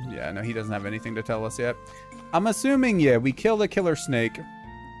 okay. Yeah, no, he doesn't have anything to tell us yet. I'm assuming, yeah, we killed a killer snake.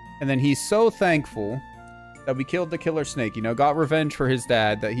 And then he's so thankful that we killed the killer snake, you know, got revenge for his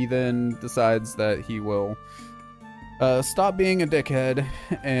dad, that he then decides that he will stop being a dickhead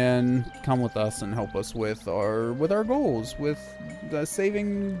and come with us and help us with our goals, with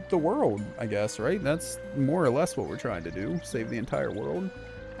saving the world, I guess, right? That's more or less what we're trying to do, save the entire world.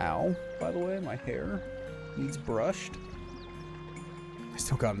 Ow, by the way, my hair needs brushed. I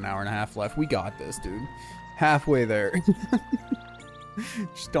Still got an hour and a half left. We got this, dude. Halfway there.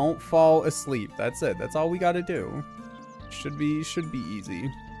 Just don't fall asleep. That's it. That's all we gotta do. Should be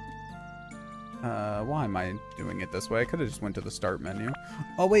easy. Why am I doing it this way? I could have just went to the start menu.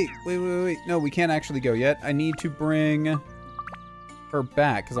 Oh, wait. No, we can't actually go yet. I need to bring her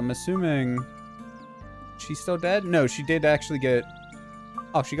back, because I'm assuming she's still dead? No, she did actually get...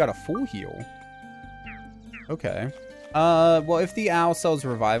 Oh, she got a full heal. Okay. Well, if the owl sells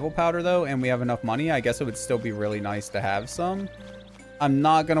revival powder, though, and we have enough money, I guess it would still be really nice to have some. I'm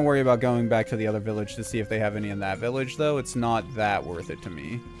not going to worry about going back to the other village to see if they have any in that village, though. It's not that worth it to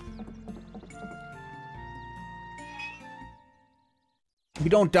me. We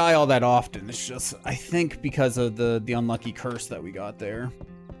don't die all that often. It's just, I think, because of the unlucky curse that we got there.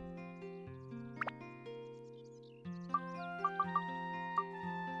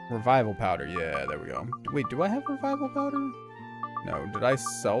 Revival powder. Yeah, there we go. Wait, do I have revival powder? No. Did I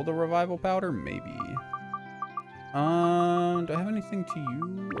sell the revival powder? Maybe. Do I have anything to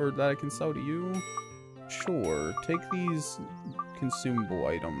you or that I can sell to you? Sure. Take these consumable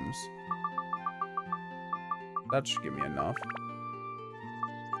items. That should give me enough.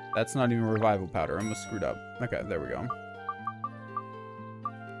 That's not even revival powder. I almost screwed up. Okay, there we go.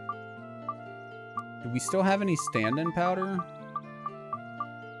 Do we still have any stand-in powder?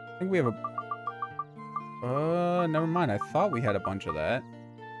 I think we have a... never mind. I thought we had a bunch of that.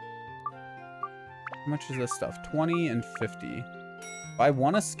 How much is this stuff? 20 and 50. Buy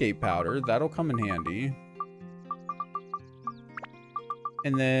one escape powder. That'll come in handy.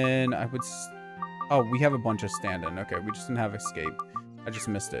 And then I would... Oh, we have a bunch of stand-in. Okay, we just didn't have escape. I just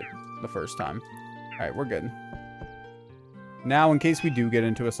missed it the first time. Alright, we're good. Now, in case we do get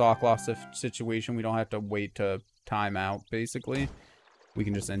into a sock loss situation, we don't have to wait to time out, basically. We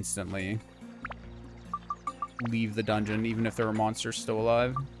can just instantly leave the dungeon, even if there are monsters still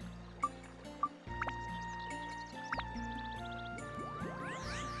alive.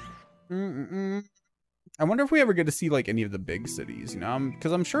 I wonder if we ever get to see, like, any of the big cities, you know?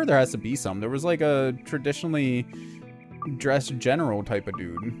 Because I'm sure there has to be some. There was, like, a traditionally dressed general type of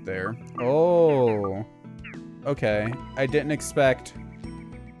dude there. Oh. Okay. I didn't expect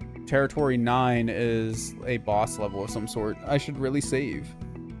Territory 9 is a boss level of some sort. I should really save.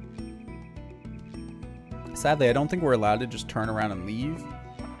 Sadly, I don't think we're allowed to just turn around and leave.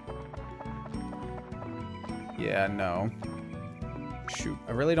 Yeah, no. Shoot.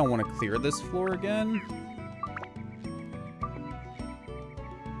 I really don't want to clear this floor again.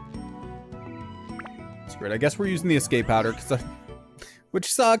 I guess we're using the escape powder,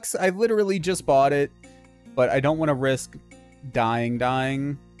 which sucks. I literally just bought it, but I don't want to risk dying.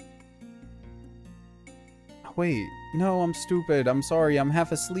 Wait, no, I'm stupid. I'm sorry. I'm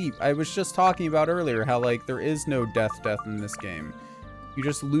half asleep. I was just talking about earlier how, like, there is no death in this game. You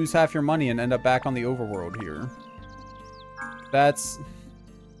just lose half your money and end up back on the overworld here. That's...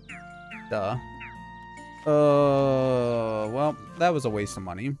 Duh. Well, that was a waste of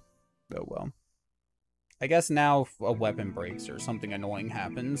money. Oh, well. I guess now if a weapon breaks or something annoying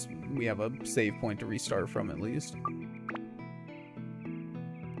happens, we have a save point to restart from at least.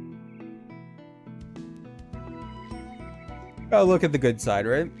 Gotta look at the good side,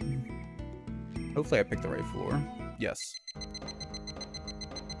 right? Hopefully I picked the right floor. Yes.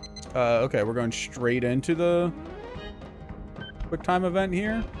 Okay, we're going straight into the quick time event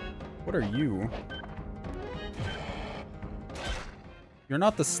here. What are you? You're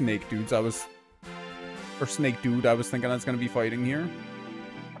not the snake dudes I was... Or snake dude I was thinking I was going to be fighting here.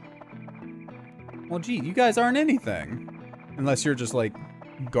 Well, gee, you guys aren't anything. Unless you're just, like,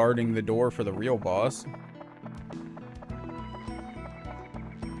 guarding the door for the real boss.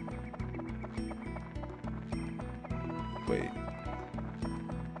 Wait.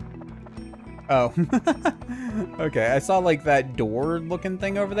 Oh. Okay, I saw, like, that door-looking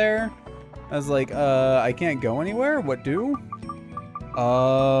thing over there. I was like, I can't go anywhere? What do?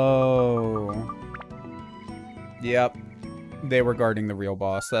 Oh... Yep. They were guarding the real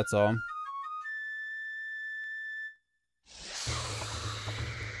boss, that's all.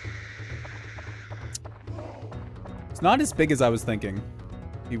 It's not as big as I was thinking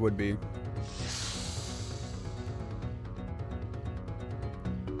he would be.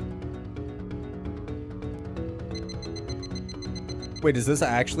 Wait, is this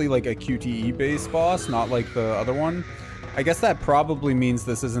actually like a QTE-based boss, not like the other one? I guess that probably means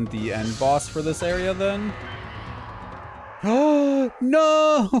this isn't the end boss for this area then. Oh,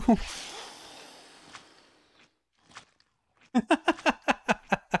 no!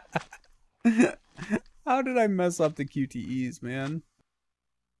 How did I mess up the QTEs, man?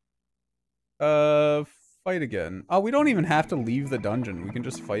 Fight again. Oh, we don't even have to leave the dungeon. We can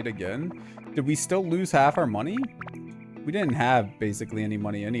just fight again. Did we still lose half our money? We didn't have basically any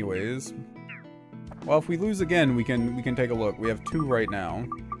money anyways. Well, if we lose again, we can take a look. We have 2 right now.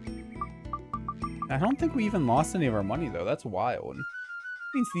 I don't think we even lost any of our money though. That's wild.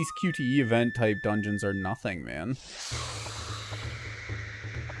 Means these QTE event type dungeons are nothing, man.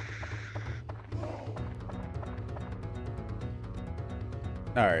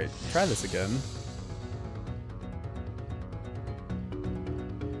 Alright, try this again.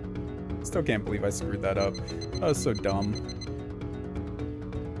 Still can't believe I screwed that up. That was so dumb.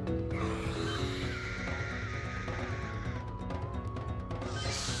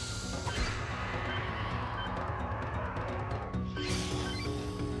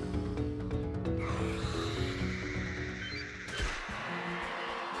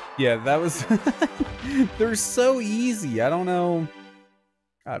 Yeah, that was... They're so easy. I don't know,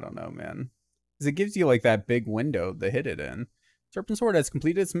 man. Because it gives you, like, that big window to hit it in. Serpent Sword has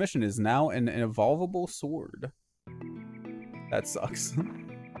completed its mission. It is now an evolvable sword. That sucks.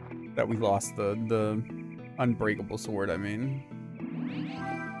 That we lost the unbreakable sword, I mean.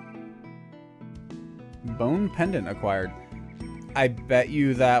 Bone Pendant acquired. I bet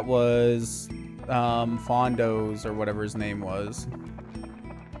you that was Fondo's or whatever his name was.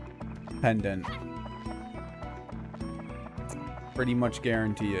 Pendant. Pretty much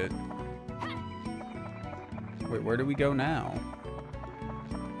guarantee it. Wait, where do we go now?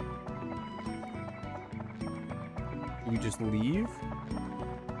 Do we just leave?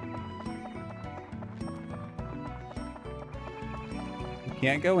 We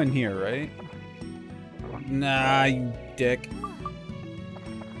can't go in here, right? Nah, you dick.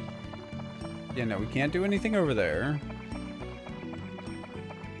 Yeah, no, we can't do anything over there.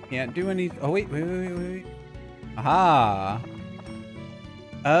 Can't do any... Oh, wait. Aha.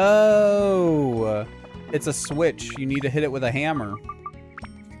 Oh. It's a switch. You need to hit it with a hammer.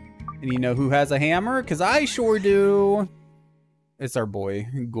 And you know who has a hammer? Because I sure do. It's our boy,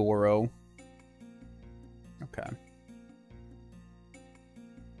 Goro. Okay.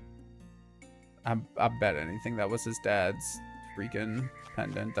 I bet anything that was his dad's freaking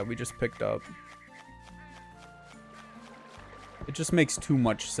pendant that we just picked up. It just makes too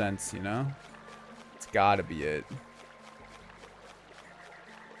much sense, you know? It's gotta be it.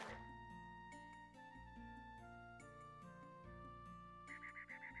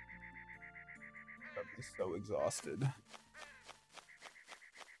 I'm so exhausted.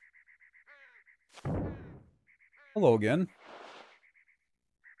 Hello again.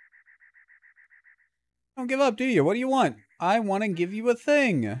 Don't give up, do you? What do you want? I want to give you a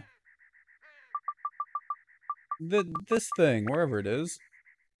thing. This thing, wherever it is.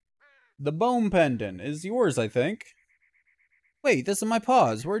 The bone pendant is yours, I think. Wait, this is my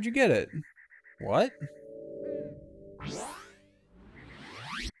paws. Where'd you get it? What?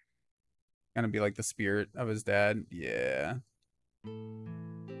 Gonna be like the spirit of his dad. Yeah.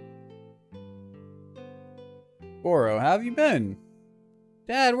 Goro, how have you been?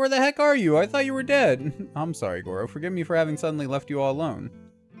 Dad, where the heck are you? I thought you were dead. I'm sorry, Goro. Forgive me for having suddenly left you all alone.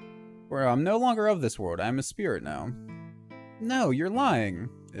 Goro, I'm no longer of this world. I'm a spirit now. No, you're lying.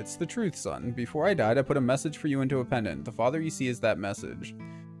 It's the truth, son. Before I died, I put a message for you into a pendant. The father you see is that message.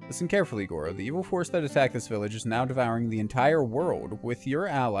 Listen carefully, Goro. The evil force that attacked this village is now devouring the entire world. With your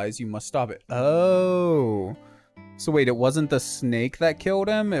allies, you must stop it. Oh. So wait, it wasn't the snake that killed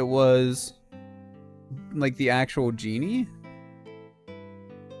him? It was... like the actual genie?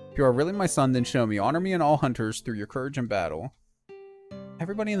 If you are really my son, then show me. Honor me and all hunters through your courage in battle.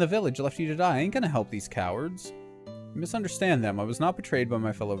 Everybody in the village left you to die. I ain't gonna help these cowards. You misunderstand them. I was not betrayed by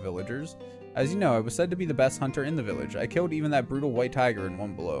my fellow villagers. As you know, I was said to be the best hunter in the village. I killed even that brutal white tiger in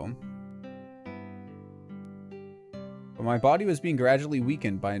one blow. But my body was being gradually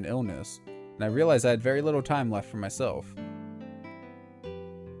weakened by an illness, and I realized I had very little time left for myself.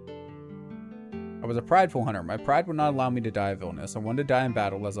 I was a prideful hunter. My pride would not allow me to die of illness. I wanted to die in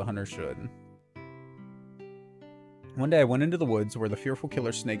battle as a hunter should. One day I went into the woods where the fearful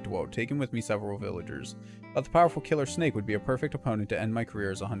killer snake dwelt, taking with me several villagers. I thought the powerful killer snake would be a perfect opponent to end my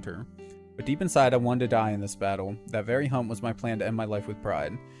career as a hunter. But deep inside I wanted to die in this battle. That very hunt was my plan to end my life with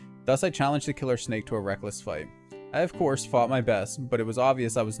pride. Thus I challenged the killer snake to a reckless fight. I of course fought my best, but it was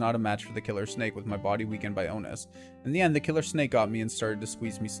obvious I was not a match for the killer snake with my body weakened by illness. In the end, the killer snake got me and started to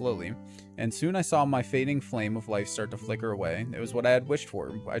squeeze me slowly, and soon I saw my fading flame of life start to flicker away. It was what I had wished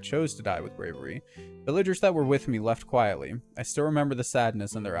for. I chose to die with bravery. Villagers that were with me left quietly. I still remember the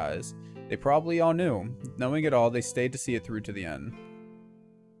sadness in their eyes. They probably all knew. Knowing it all, they stayed to see it through to the end.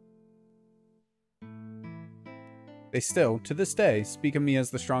 They still, to this day, speak of me as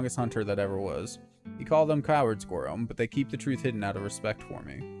the strongest hunter that ever was. You call them cowards, Goro, but they keep the truth hidden out of respect for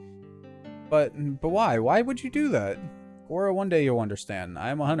me. But why? Why would you do that? Goro, one day you'll understand. I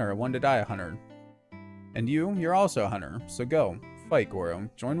am a hunter, one to die a hunter. And you're also a hunter, so go. Fight,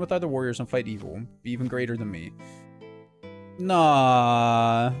 Goro. Join with other warriors and fight evil. Be even greater than me.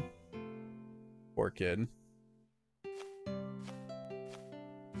 Nah. Poor kid.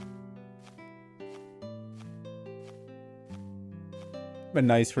 Been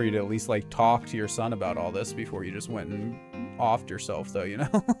nice for you to at least like talk to your son about all this before you just went and offed yourself, though, you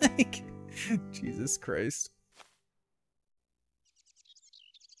know? Like, Jesus Christ.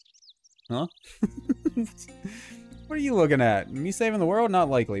 Huh? What are you looking at? Me saving the world? Not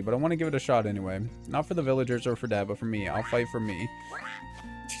likely, but I want to give it a shot anyway. Not for the villagers or for Dad, but for me. I'll fight for me.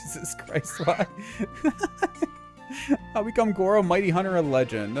 Jesus Christ, why? I'll become Goro, mighty hunter, a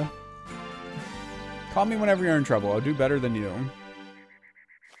legend. Call me whenever you're in trouble. I'll do better than you.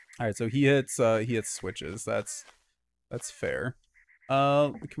 Alright, so he hits switches. That's fair.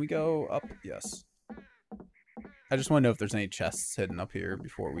 Can we go up? Yes. I just want to know if there's any chests hidden up here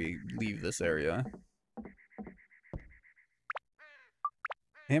before we leave this area.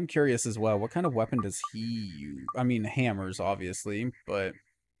 I am curious as well. What kind of weapon does he use? I mean, hammers, obviously, but...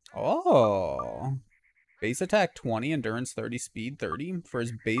 Oh! Base attack 20, endurance 30, speed 30. For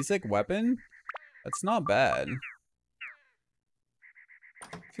his basic weapon? That's not bad.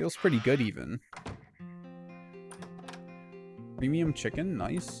 Feels pretty good, even. Premium chicken,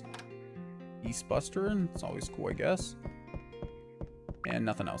 nice. Beast Buster, it's always cool, I guess. And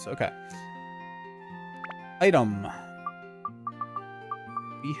nothing else, okay. Item.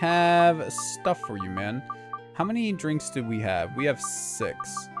 We have stuff for you, man. How many drinks do we have? We have 6.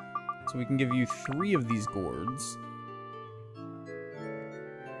 So we can give you 3 of these gourds.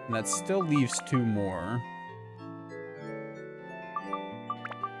 And that still leaves 2 more.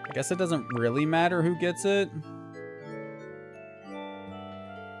 I guess it doesn't really matter who gets it.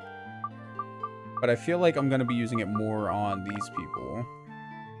 But I feel like I'm going to be using it more on these people.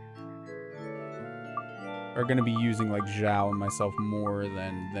 Are going to be using like Zhao and myself more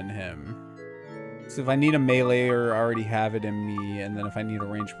than him. So if I need a meleeer, I already have it in me. And then if I need a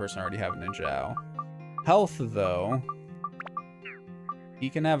ranged person, I already have it in Zhao. Health, though. He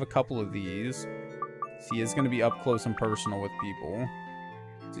can have a couple of these. So he is going to be up close and personal with people.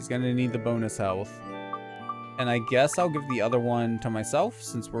 So he's going to need the bonus health. And I guess I'll give the other one to myself,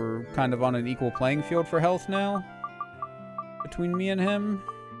 since we're kind of on an equal playing field for health now. Between me and him.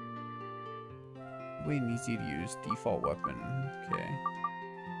 Wait, easy to use. Default weapon. Okay.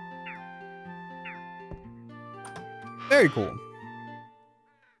 Very cool.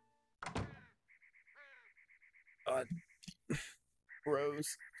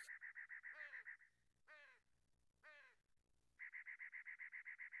 Bros.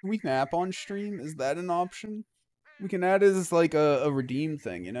 Can we nap on stream? Is that an option? We can add it as like a redeem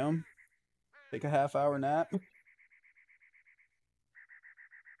thing, you know? Take a half-hour nap.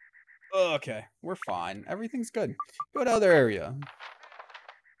 Okay, we're fine. Everything's good. Go to other area.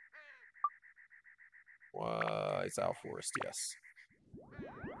 South Forest, yes.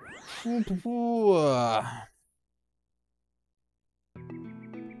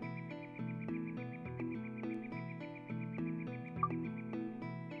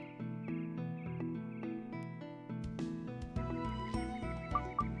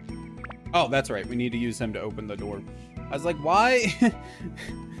 Oh, that's right. We need to use him to open the door. I was like, why?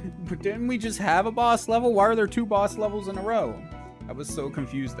 But didn't we just have a boss level? Why are there 2 boss levels in a row? I was so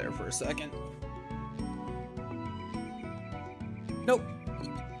confused there for a second. Nope.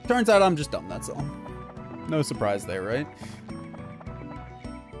 Turns out I'm just dumb, that's all. No surprise there, right?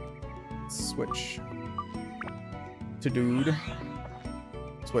 Switch to dude.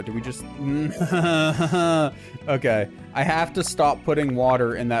 So what, do we just... Okay. I have to stop putting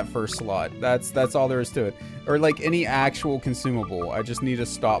water in that first slot. That's all there is to it. Or like any actual consumable. I just need to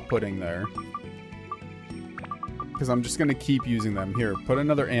stop putting there. Because I'm just going to keep using them. Here, put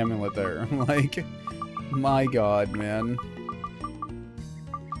another amulet there. Like, my god, man.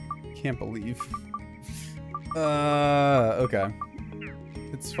 Can't believe. Okay.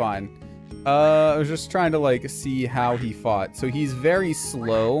 It's fine. I was just trying to, like, see how he fought. So he's very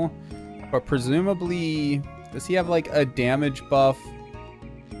slow, but presumably... Does he have, like, a damage buff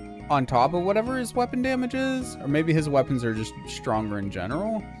on top of whatever his weapon damage is? Or maybe his weapons are just stronger in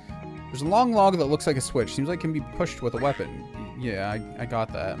general? There's a long log that looks like a switch. Seems like it can be pushed with a weapon. Yeah, I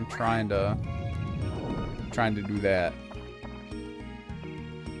got that. I'm trying to do that.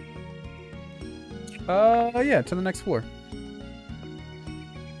 Yeah, to the next floor.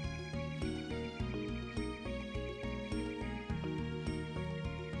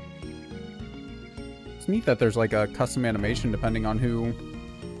 It's neat that there's like a custom animation depending on who...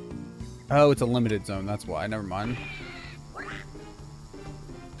 Oh, it's a limited zone, that's why. Never mind.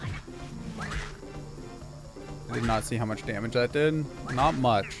 I did not see how much damage that did. Not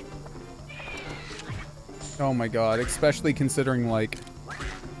much. Oh my god, especially considering, like,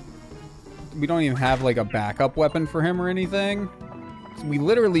 we don't even have, like, a backup weapon for him or anything. So we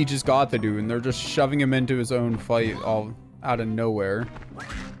literally just got the dude, and they're just shoving him into his own fight all out of nowhere.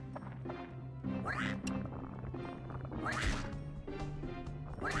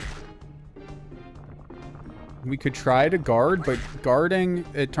 We could try to guard, but guarding,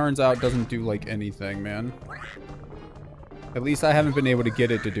 it turns out, doesn't do, like, anything, man. At least I haven't been able to get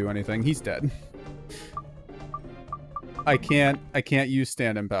it to do anything. He's dead. I can't use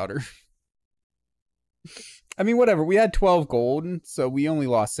stand-in powder. I mean, whatever. We had 12 gold, so we only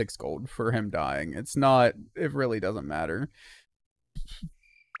lost 6 gold for him dying. It's not... It really doesn't matter.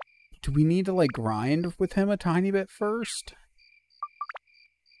 Do we need to, like, grind with him a tiny bit first?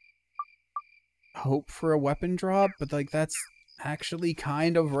 Hope for a weapon drop? But, like, that's actually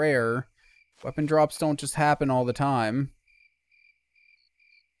kind of rare. Weapon drops don't just happen all the time.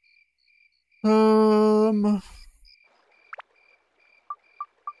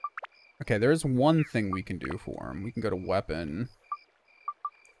 Okay, there's one thing we can do for him. We can go to weapon.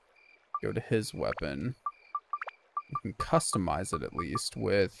 Go to his weapon. We can customize it at least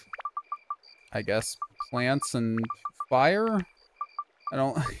with, I guess, plants and fire? I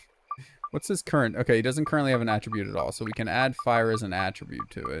don't... What's his current? Okay, he doesn't currently have an attribute at all, so we can add fire as an attribute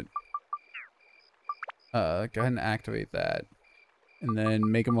to it. Go ahead and activate that. And then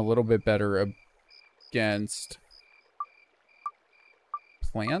make him a little bit better against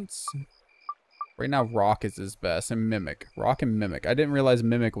plants. Right now, rock is his best, and mimic. Rock and mimic. I didn't realize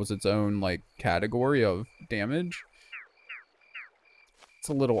mimic was its own, like, category of damage. It's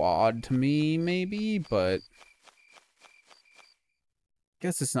a little odd to me, maybe, but I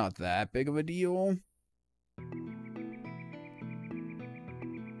guess it's not that big of a deal.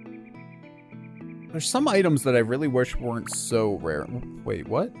 There's some items that I really wish weren't so rare. Wait,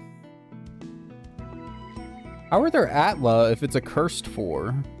 what? How are there Atla if it's a cursed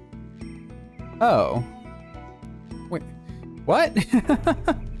 4? Oh. Wait. What?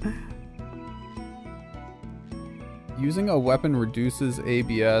 Using a weapon reduces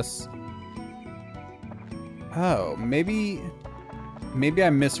ABS. Oh, maybe I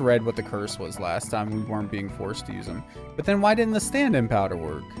misread what the curse was last time. We weren't being forced to use them. But then why didn't the stand-in powder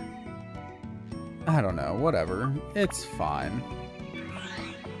work? I don't know. Whatever. It's fine.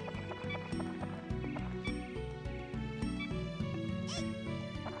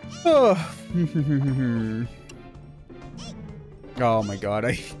 Oh. Oh my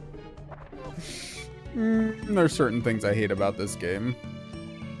god, there's certain things I hate about this game.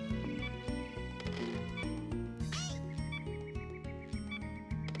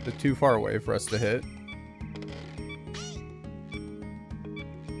 They're too far away for us to hit.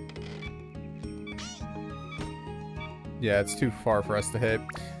 Yeah, it's too far for us to hit.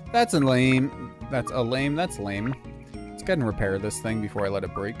 That's lame. That's lame. Let's go ahead and repair this thing before I let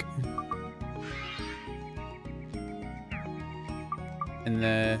it break. And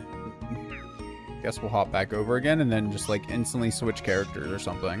then guess we'll hop back over again and then just like instantly switch characters or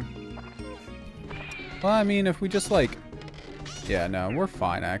something. Well, I mean, if we just like... Yeah, no, we're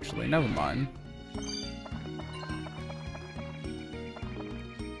fine actually. Never mind.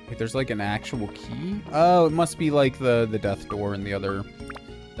 Wait, there's like an actual key? Oh, it must be like the death door in the other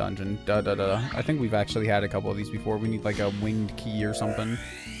dungeon. I think we've actually had a couple of these before. We need like a winged key or something.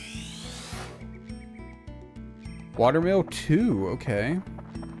 Watermill 2, okay.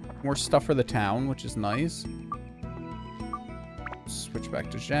 More stuff for the town, which is nice. Switch back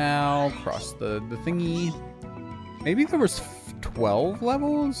to Zhao, cross the thingy. Maybe there was 12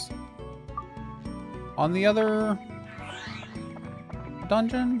 levels on the other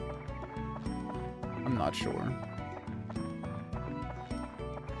dungeon? I'm not sure.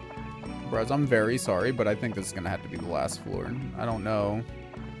 Bros, I'm very sorry, but I think this is gonna have to be the last floor. I don't know.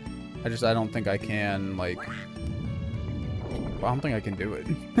 I don't think I can, like... I don't think I can do it.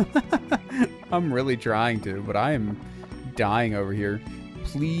 I'm really trying to, but I am dying over here.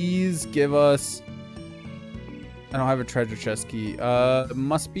 Please give us... I don't have a treasure chest key. It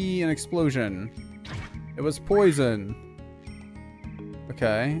must be an explosion. It was poison.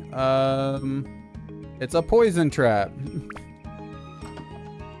 Okay. It's a poison trap.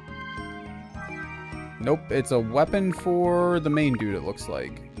 Nope, it's a weapon for the main dude, it looks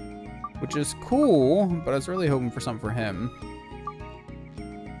like. Which is cool, but I was really hoping for something for him.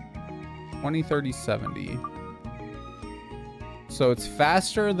 20, 30, 70. So it's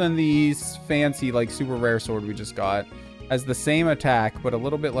faster than the fancy, like, super rare sword we just got. Has the same attack, but a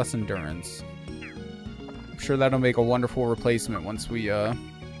little bit less endurance. I'm sure that'll make a wonderful replacement once we, run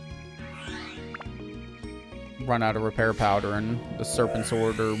out of repair powder and the serpent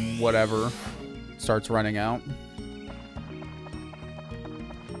sword or whatever starts running out.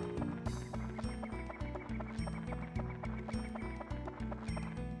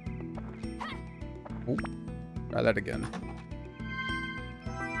 Oh, try that again.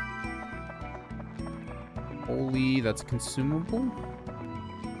 Holy, that's consumable.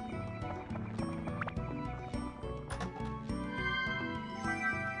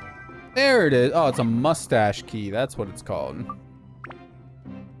 There it is. Oh, it's a mustache key. That's what it's called.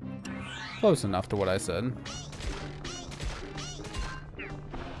 Close enough to what I said.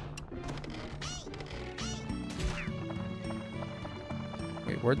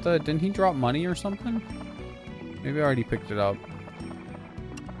 Wait, where'd the... Didn't he drop money or something? Maybe I already picked it up.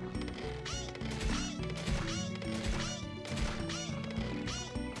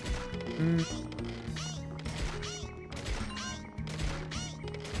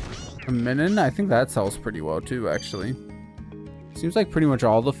 A minin? I think that sells pretty well too, actually. Seems like pretty much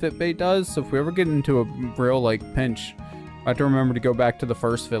all the Fitbait does, so if we ever get into a real, like, pinch, I have to remember to go back to the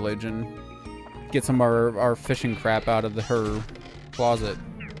first village and get some of our fishing crap out of her closet.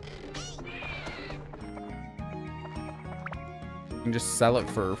 And just sell it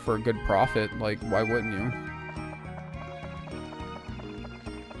for a good profit. Like, why wouldn't you?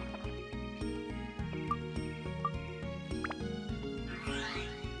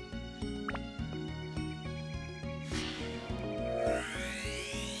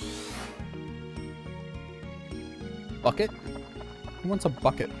 Bucket? Who wants a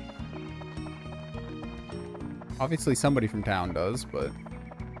bucket? Obviously somebody from town does, but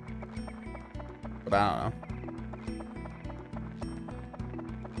I don't know.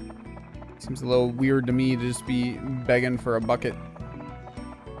 Seems a little weird to me to just be begging for a bucket.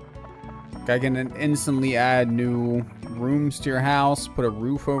 I can instantly add new rooms to your house, put a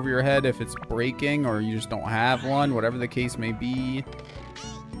roof over your head if it's breaking or you just don't have one, whatever the case may be.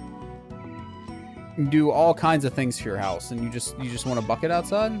 You can do all kinds of things to your house, and you just want a bucket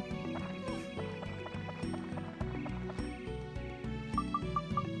outside?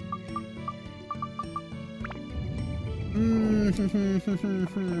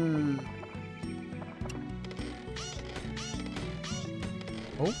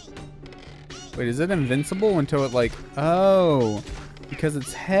 Oh. Wait, is it invincible until it, like... Oh, because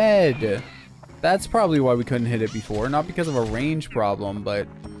its head. That's probably why we couldn't hit it before. Not because of a range problem, but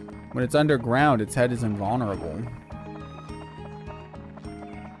when it's underground, its head is invulnerable.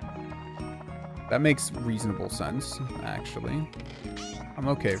 That makes reasonable sense, actually. I'm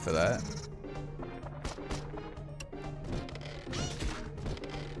okay for that.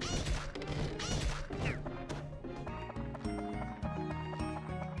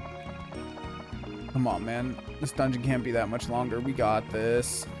 Come on, man. This dungeon can't be that much longer. We got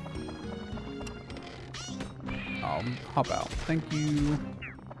this. Hop out. Thank you,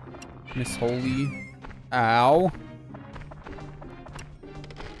 Miss Holy. Ow.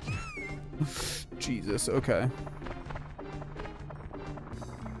 Jesus, okay.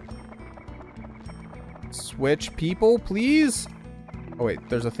 Switch people, please? Oh wait,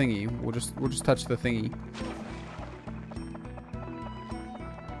 there's a thingy. We'll just touch the thingy.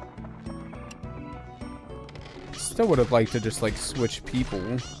 Still would have liked to just like switch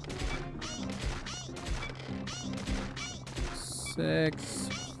people. 6,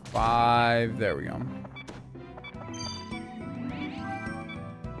 5, there we go.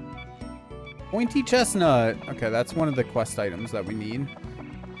 Pointy chestnut. Okay, that's one of the quest items that we need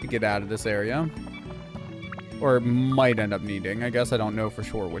to get out of this area. Or might end up needing. I guess I don't know for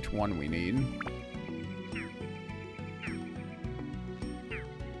sure which one we need.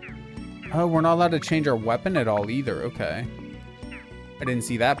 Oh, we're not allowed to change our weapon at all either. Okay. I didn't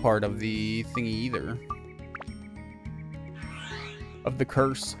see that part of the thingy either. Of the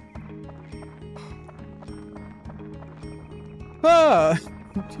curse. Ah!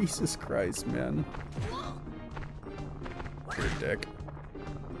 Jesus Christ, man. You're a dick.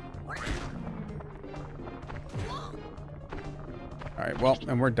 Alright, well,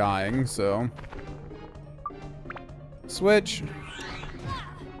 and we're dying, so... Switch!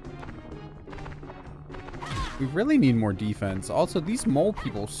 We really need more defense. Also, these mole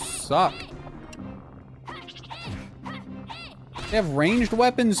people suck. They have ranged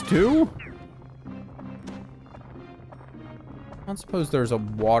weapons, too? I don't suppose there's a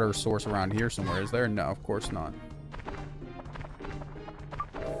water source around here somewhere, is there? No, of course not.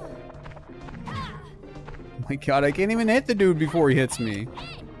 my god, I can't even hit the dude before he hits me.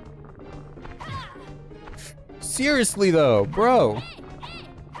 Seriously though, bro.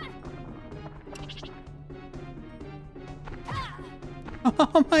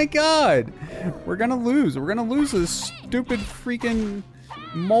 Oh my god. We're gonna lose. We're gonna lose this stupid freaking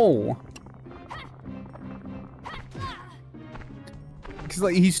mole. Because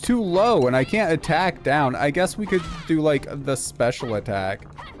like, he's too low and I can't attack down. I guess we could do like the special attack.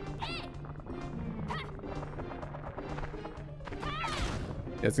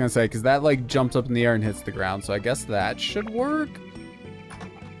 I was gonna say, because that like jumps up in the air and hits the ground, so I guess that should work.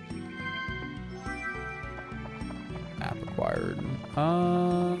 Map acquired.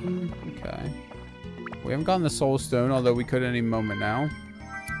 Okay. We haven't gotten the soul stone, although we could any moment now.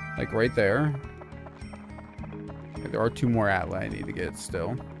 Like right there. Okay, there are 2 more atlas I need to get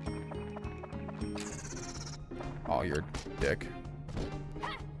still. Oh, you're a dick.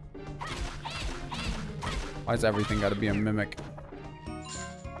 Why's everything gotta be a mimic?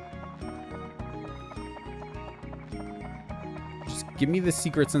 Give me the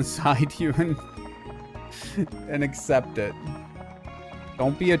secrets inside you and accept it.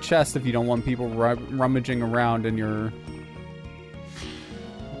 Don't be a chest if you don't want people rummaging around in your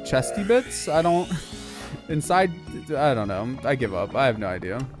chesty bits. I don't know. I give up. I have no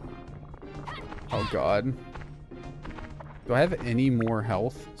idea. Oh god. Do I have any more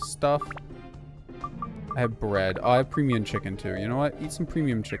health stuff? I have bread. Oh, I have premium chicken too. You know what? Eat some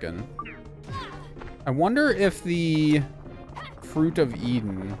premium chicken. I wonder if the Fruit of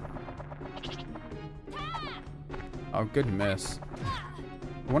Eden. Oh, good miss.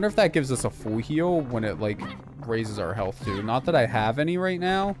 I wonder if that gives us a full heal when it, like, raises our health, too. Not that I have any right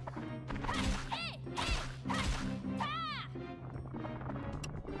now.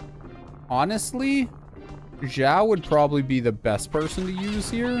 Honestly, Zhao would probably be the best person to use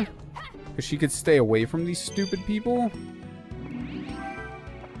here. Because she could stay away from these stupid people.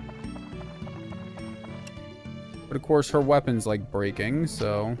 But of course, her weapon's like breaking,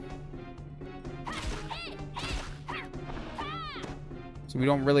 so we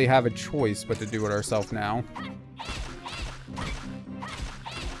don't really have a choice but to do it ourselves now.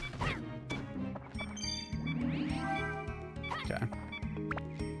 Okay.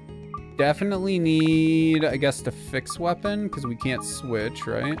 Definitely need, I guess, to fix weapon, because we can't switch,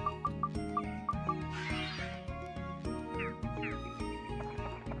 right?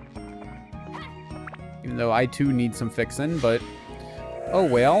 Even though I too need some fixing, but oh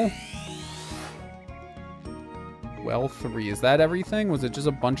well. Well 3. Is that everything? Was it just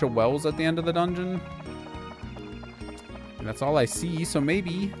a bunch of wells at the end of the dungeon? And that's all I see, so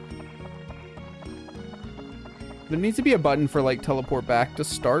maybe. There needs to be a button for like teleport back to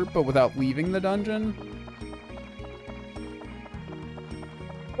start, but without leaving the dungeon.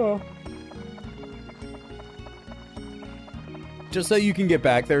 Oh. Just so you can get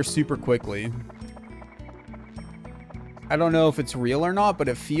back there super quickly. I don't know if it's real or not, but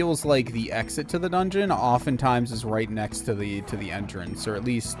it feels like the exit to the dungeon oftentimes is right next to the entrance, or at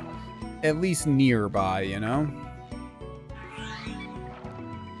least nearby, you know?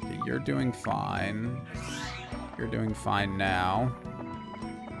 Okay, you're doing fine. You're doing fine now.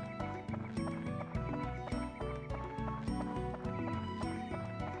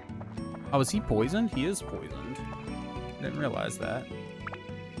 Oh, is he poisoned? He is poisoned. I didn't realize that.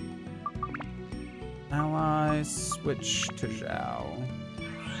 Allies, switch to Zhao.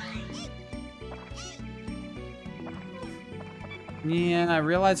 Yeah, I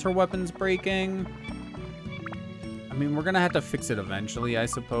realize her weapon's breaking. I mean, we're gonna have to fix it eventually, I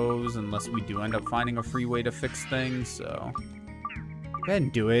suppose, unless we do end up finding a free way to fix things, so go ahead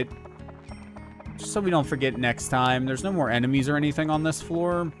and do it. Just so we don't forget next time. There's no more enemies or anything on this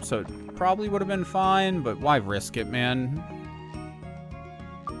floor, so it probably would have been fine, but why risk it, man?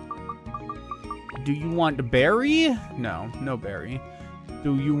 Do you want berry? No, no berry.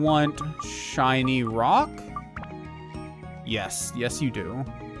 Do you want shiny rock? Yes, yes you do.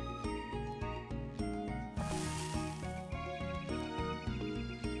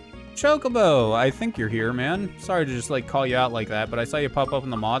 Chocobo, I think you're here, man. Sorry to just like call you out like that, but I saw you pop up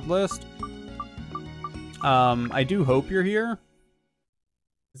in the mod list. I do hope you're here,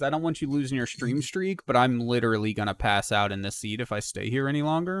 because I don't want you losing your stream streak, but I'm literally gonna pass out in this seat if I stay here any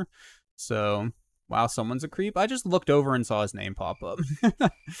longer. So, wow, someone's a creep. I just looked over and saw his name pop up.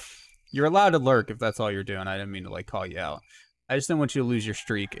 You're allowed to lurk if that's all you're doing. I didn't mean to like call you out. I just didn't want you to lose your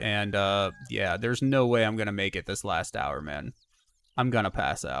streak, and yeah, there's no way I'm gonna make it this last hour, man. I'm gonna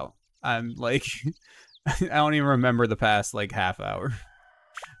pass out. I'm like, I don't even remember the past like half hour.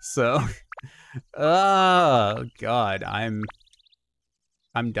 So, oh god, I'm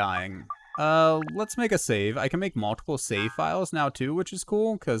dying. Let's make a save. I can make multiple save files now too, which is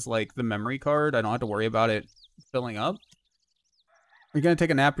cool, because, like, the memory card, I don't have to worry about it filling up. Are you gonna take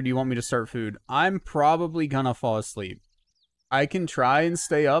a nap, or do you want me to start food? I'm probably gonna fall asleep. I can try and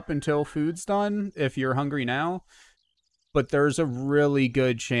stay up until food's done, if you're hungry now, but there's a really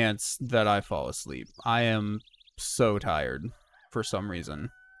good chance that I fall asleep. I am so tired, for some reason.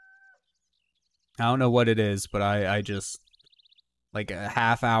 I don't know what it is, but I just... like a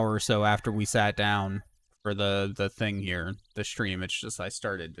half hour or so after we sat down for the thing here, the stream, it's just I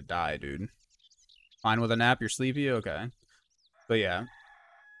started to die, dude. Fine with a nap? You're sleepy? Okay. But yeah,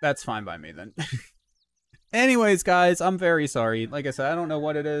 that's fine by me then. Anyways, guys, I'm very sorry. Like I said, I don't know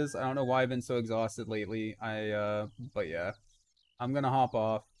what it is. I don't know why I've been so exhausted lately. But yeah, I'm gonna hop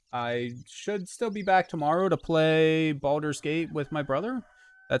off. I should still be back tomorrow to play Baldur's Gate with my brother.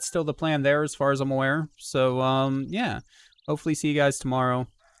 That's still the plan there as far as I'm aware. So, yeah. Hopefully see you guys tomorrow.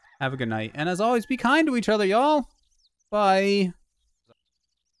 Have a good night. And as always, be kind to each other, y'all. Bye.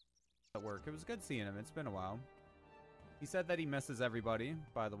 At work. It was good seeing him. It's been a while. He said that he misses everybody,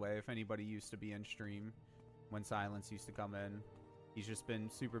 by the way, if anybody used to be in stream when Silence used to come in. He's just been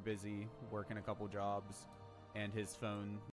super busy working a couple jobs, and his phone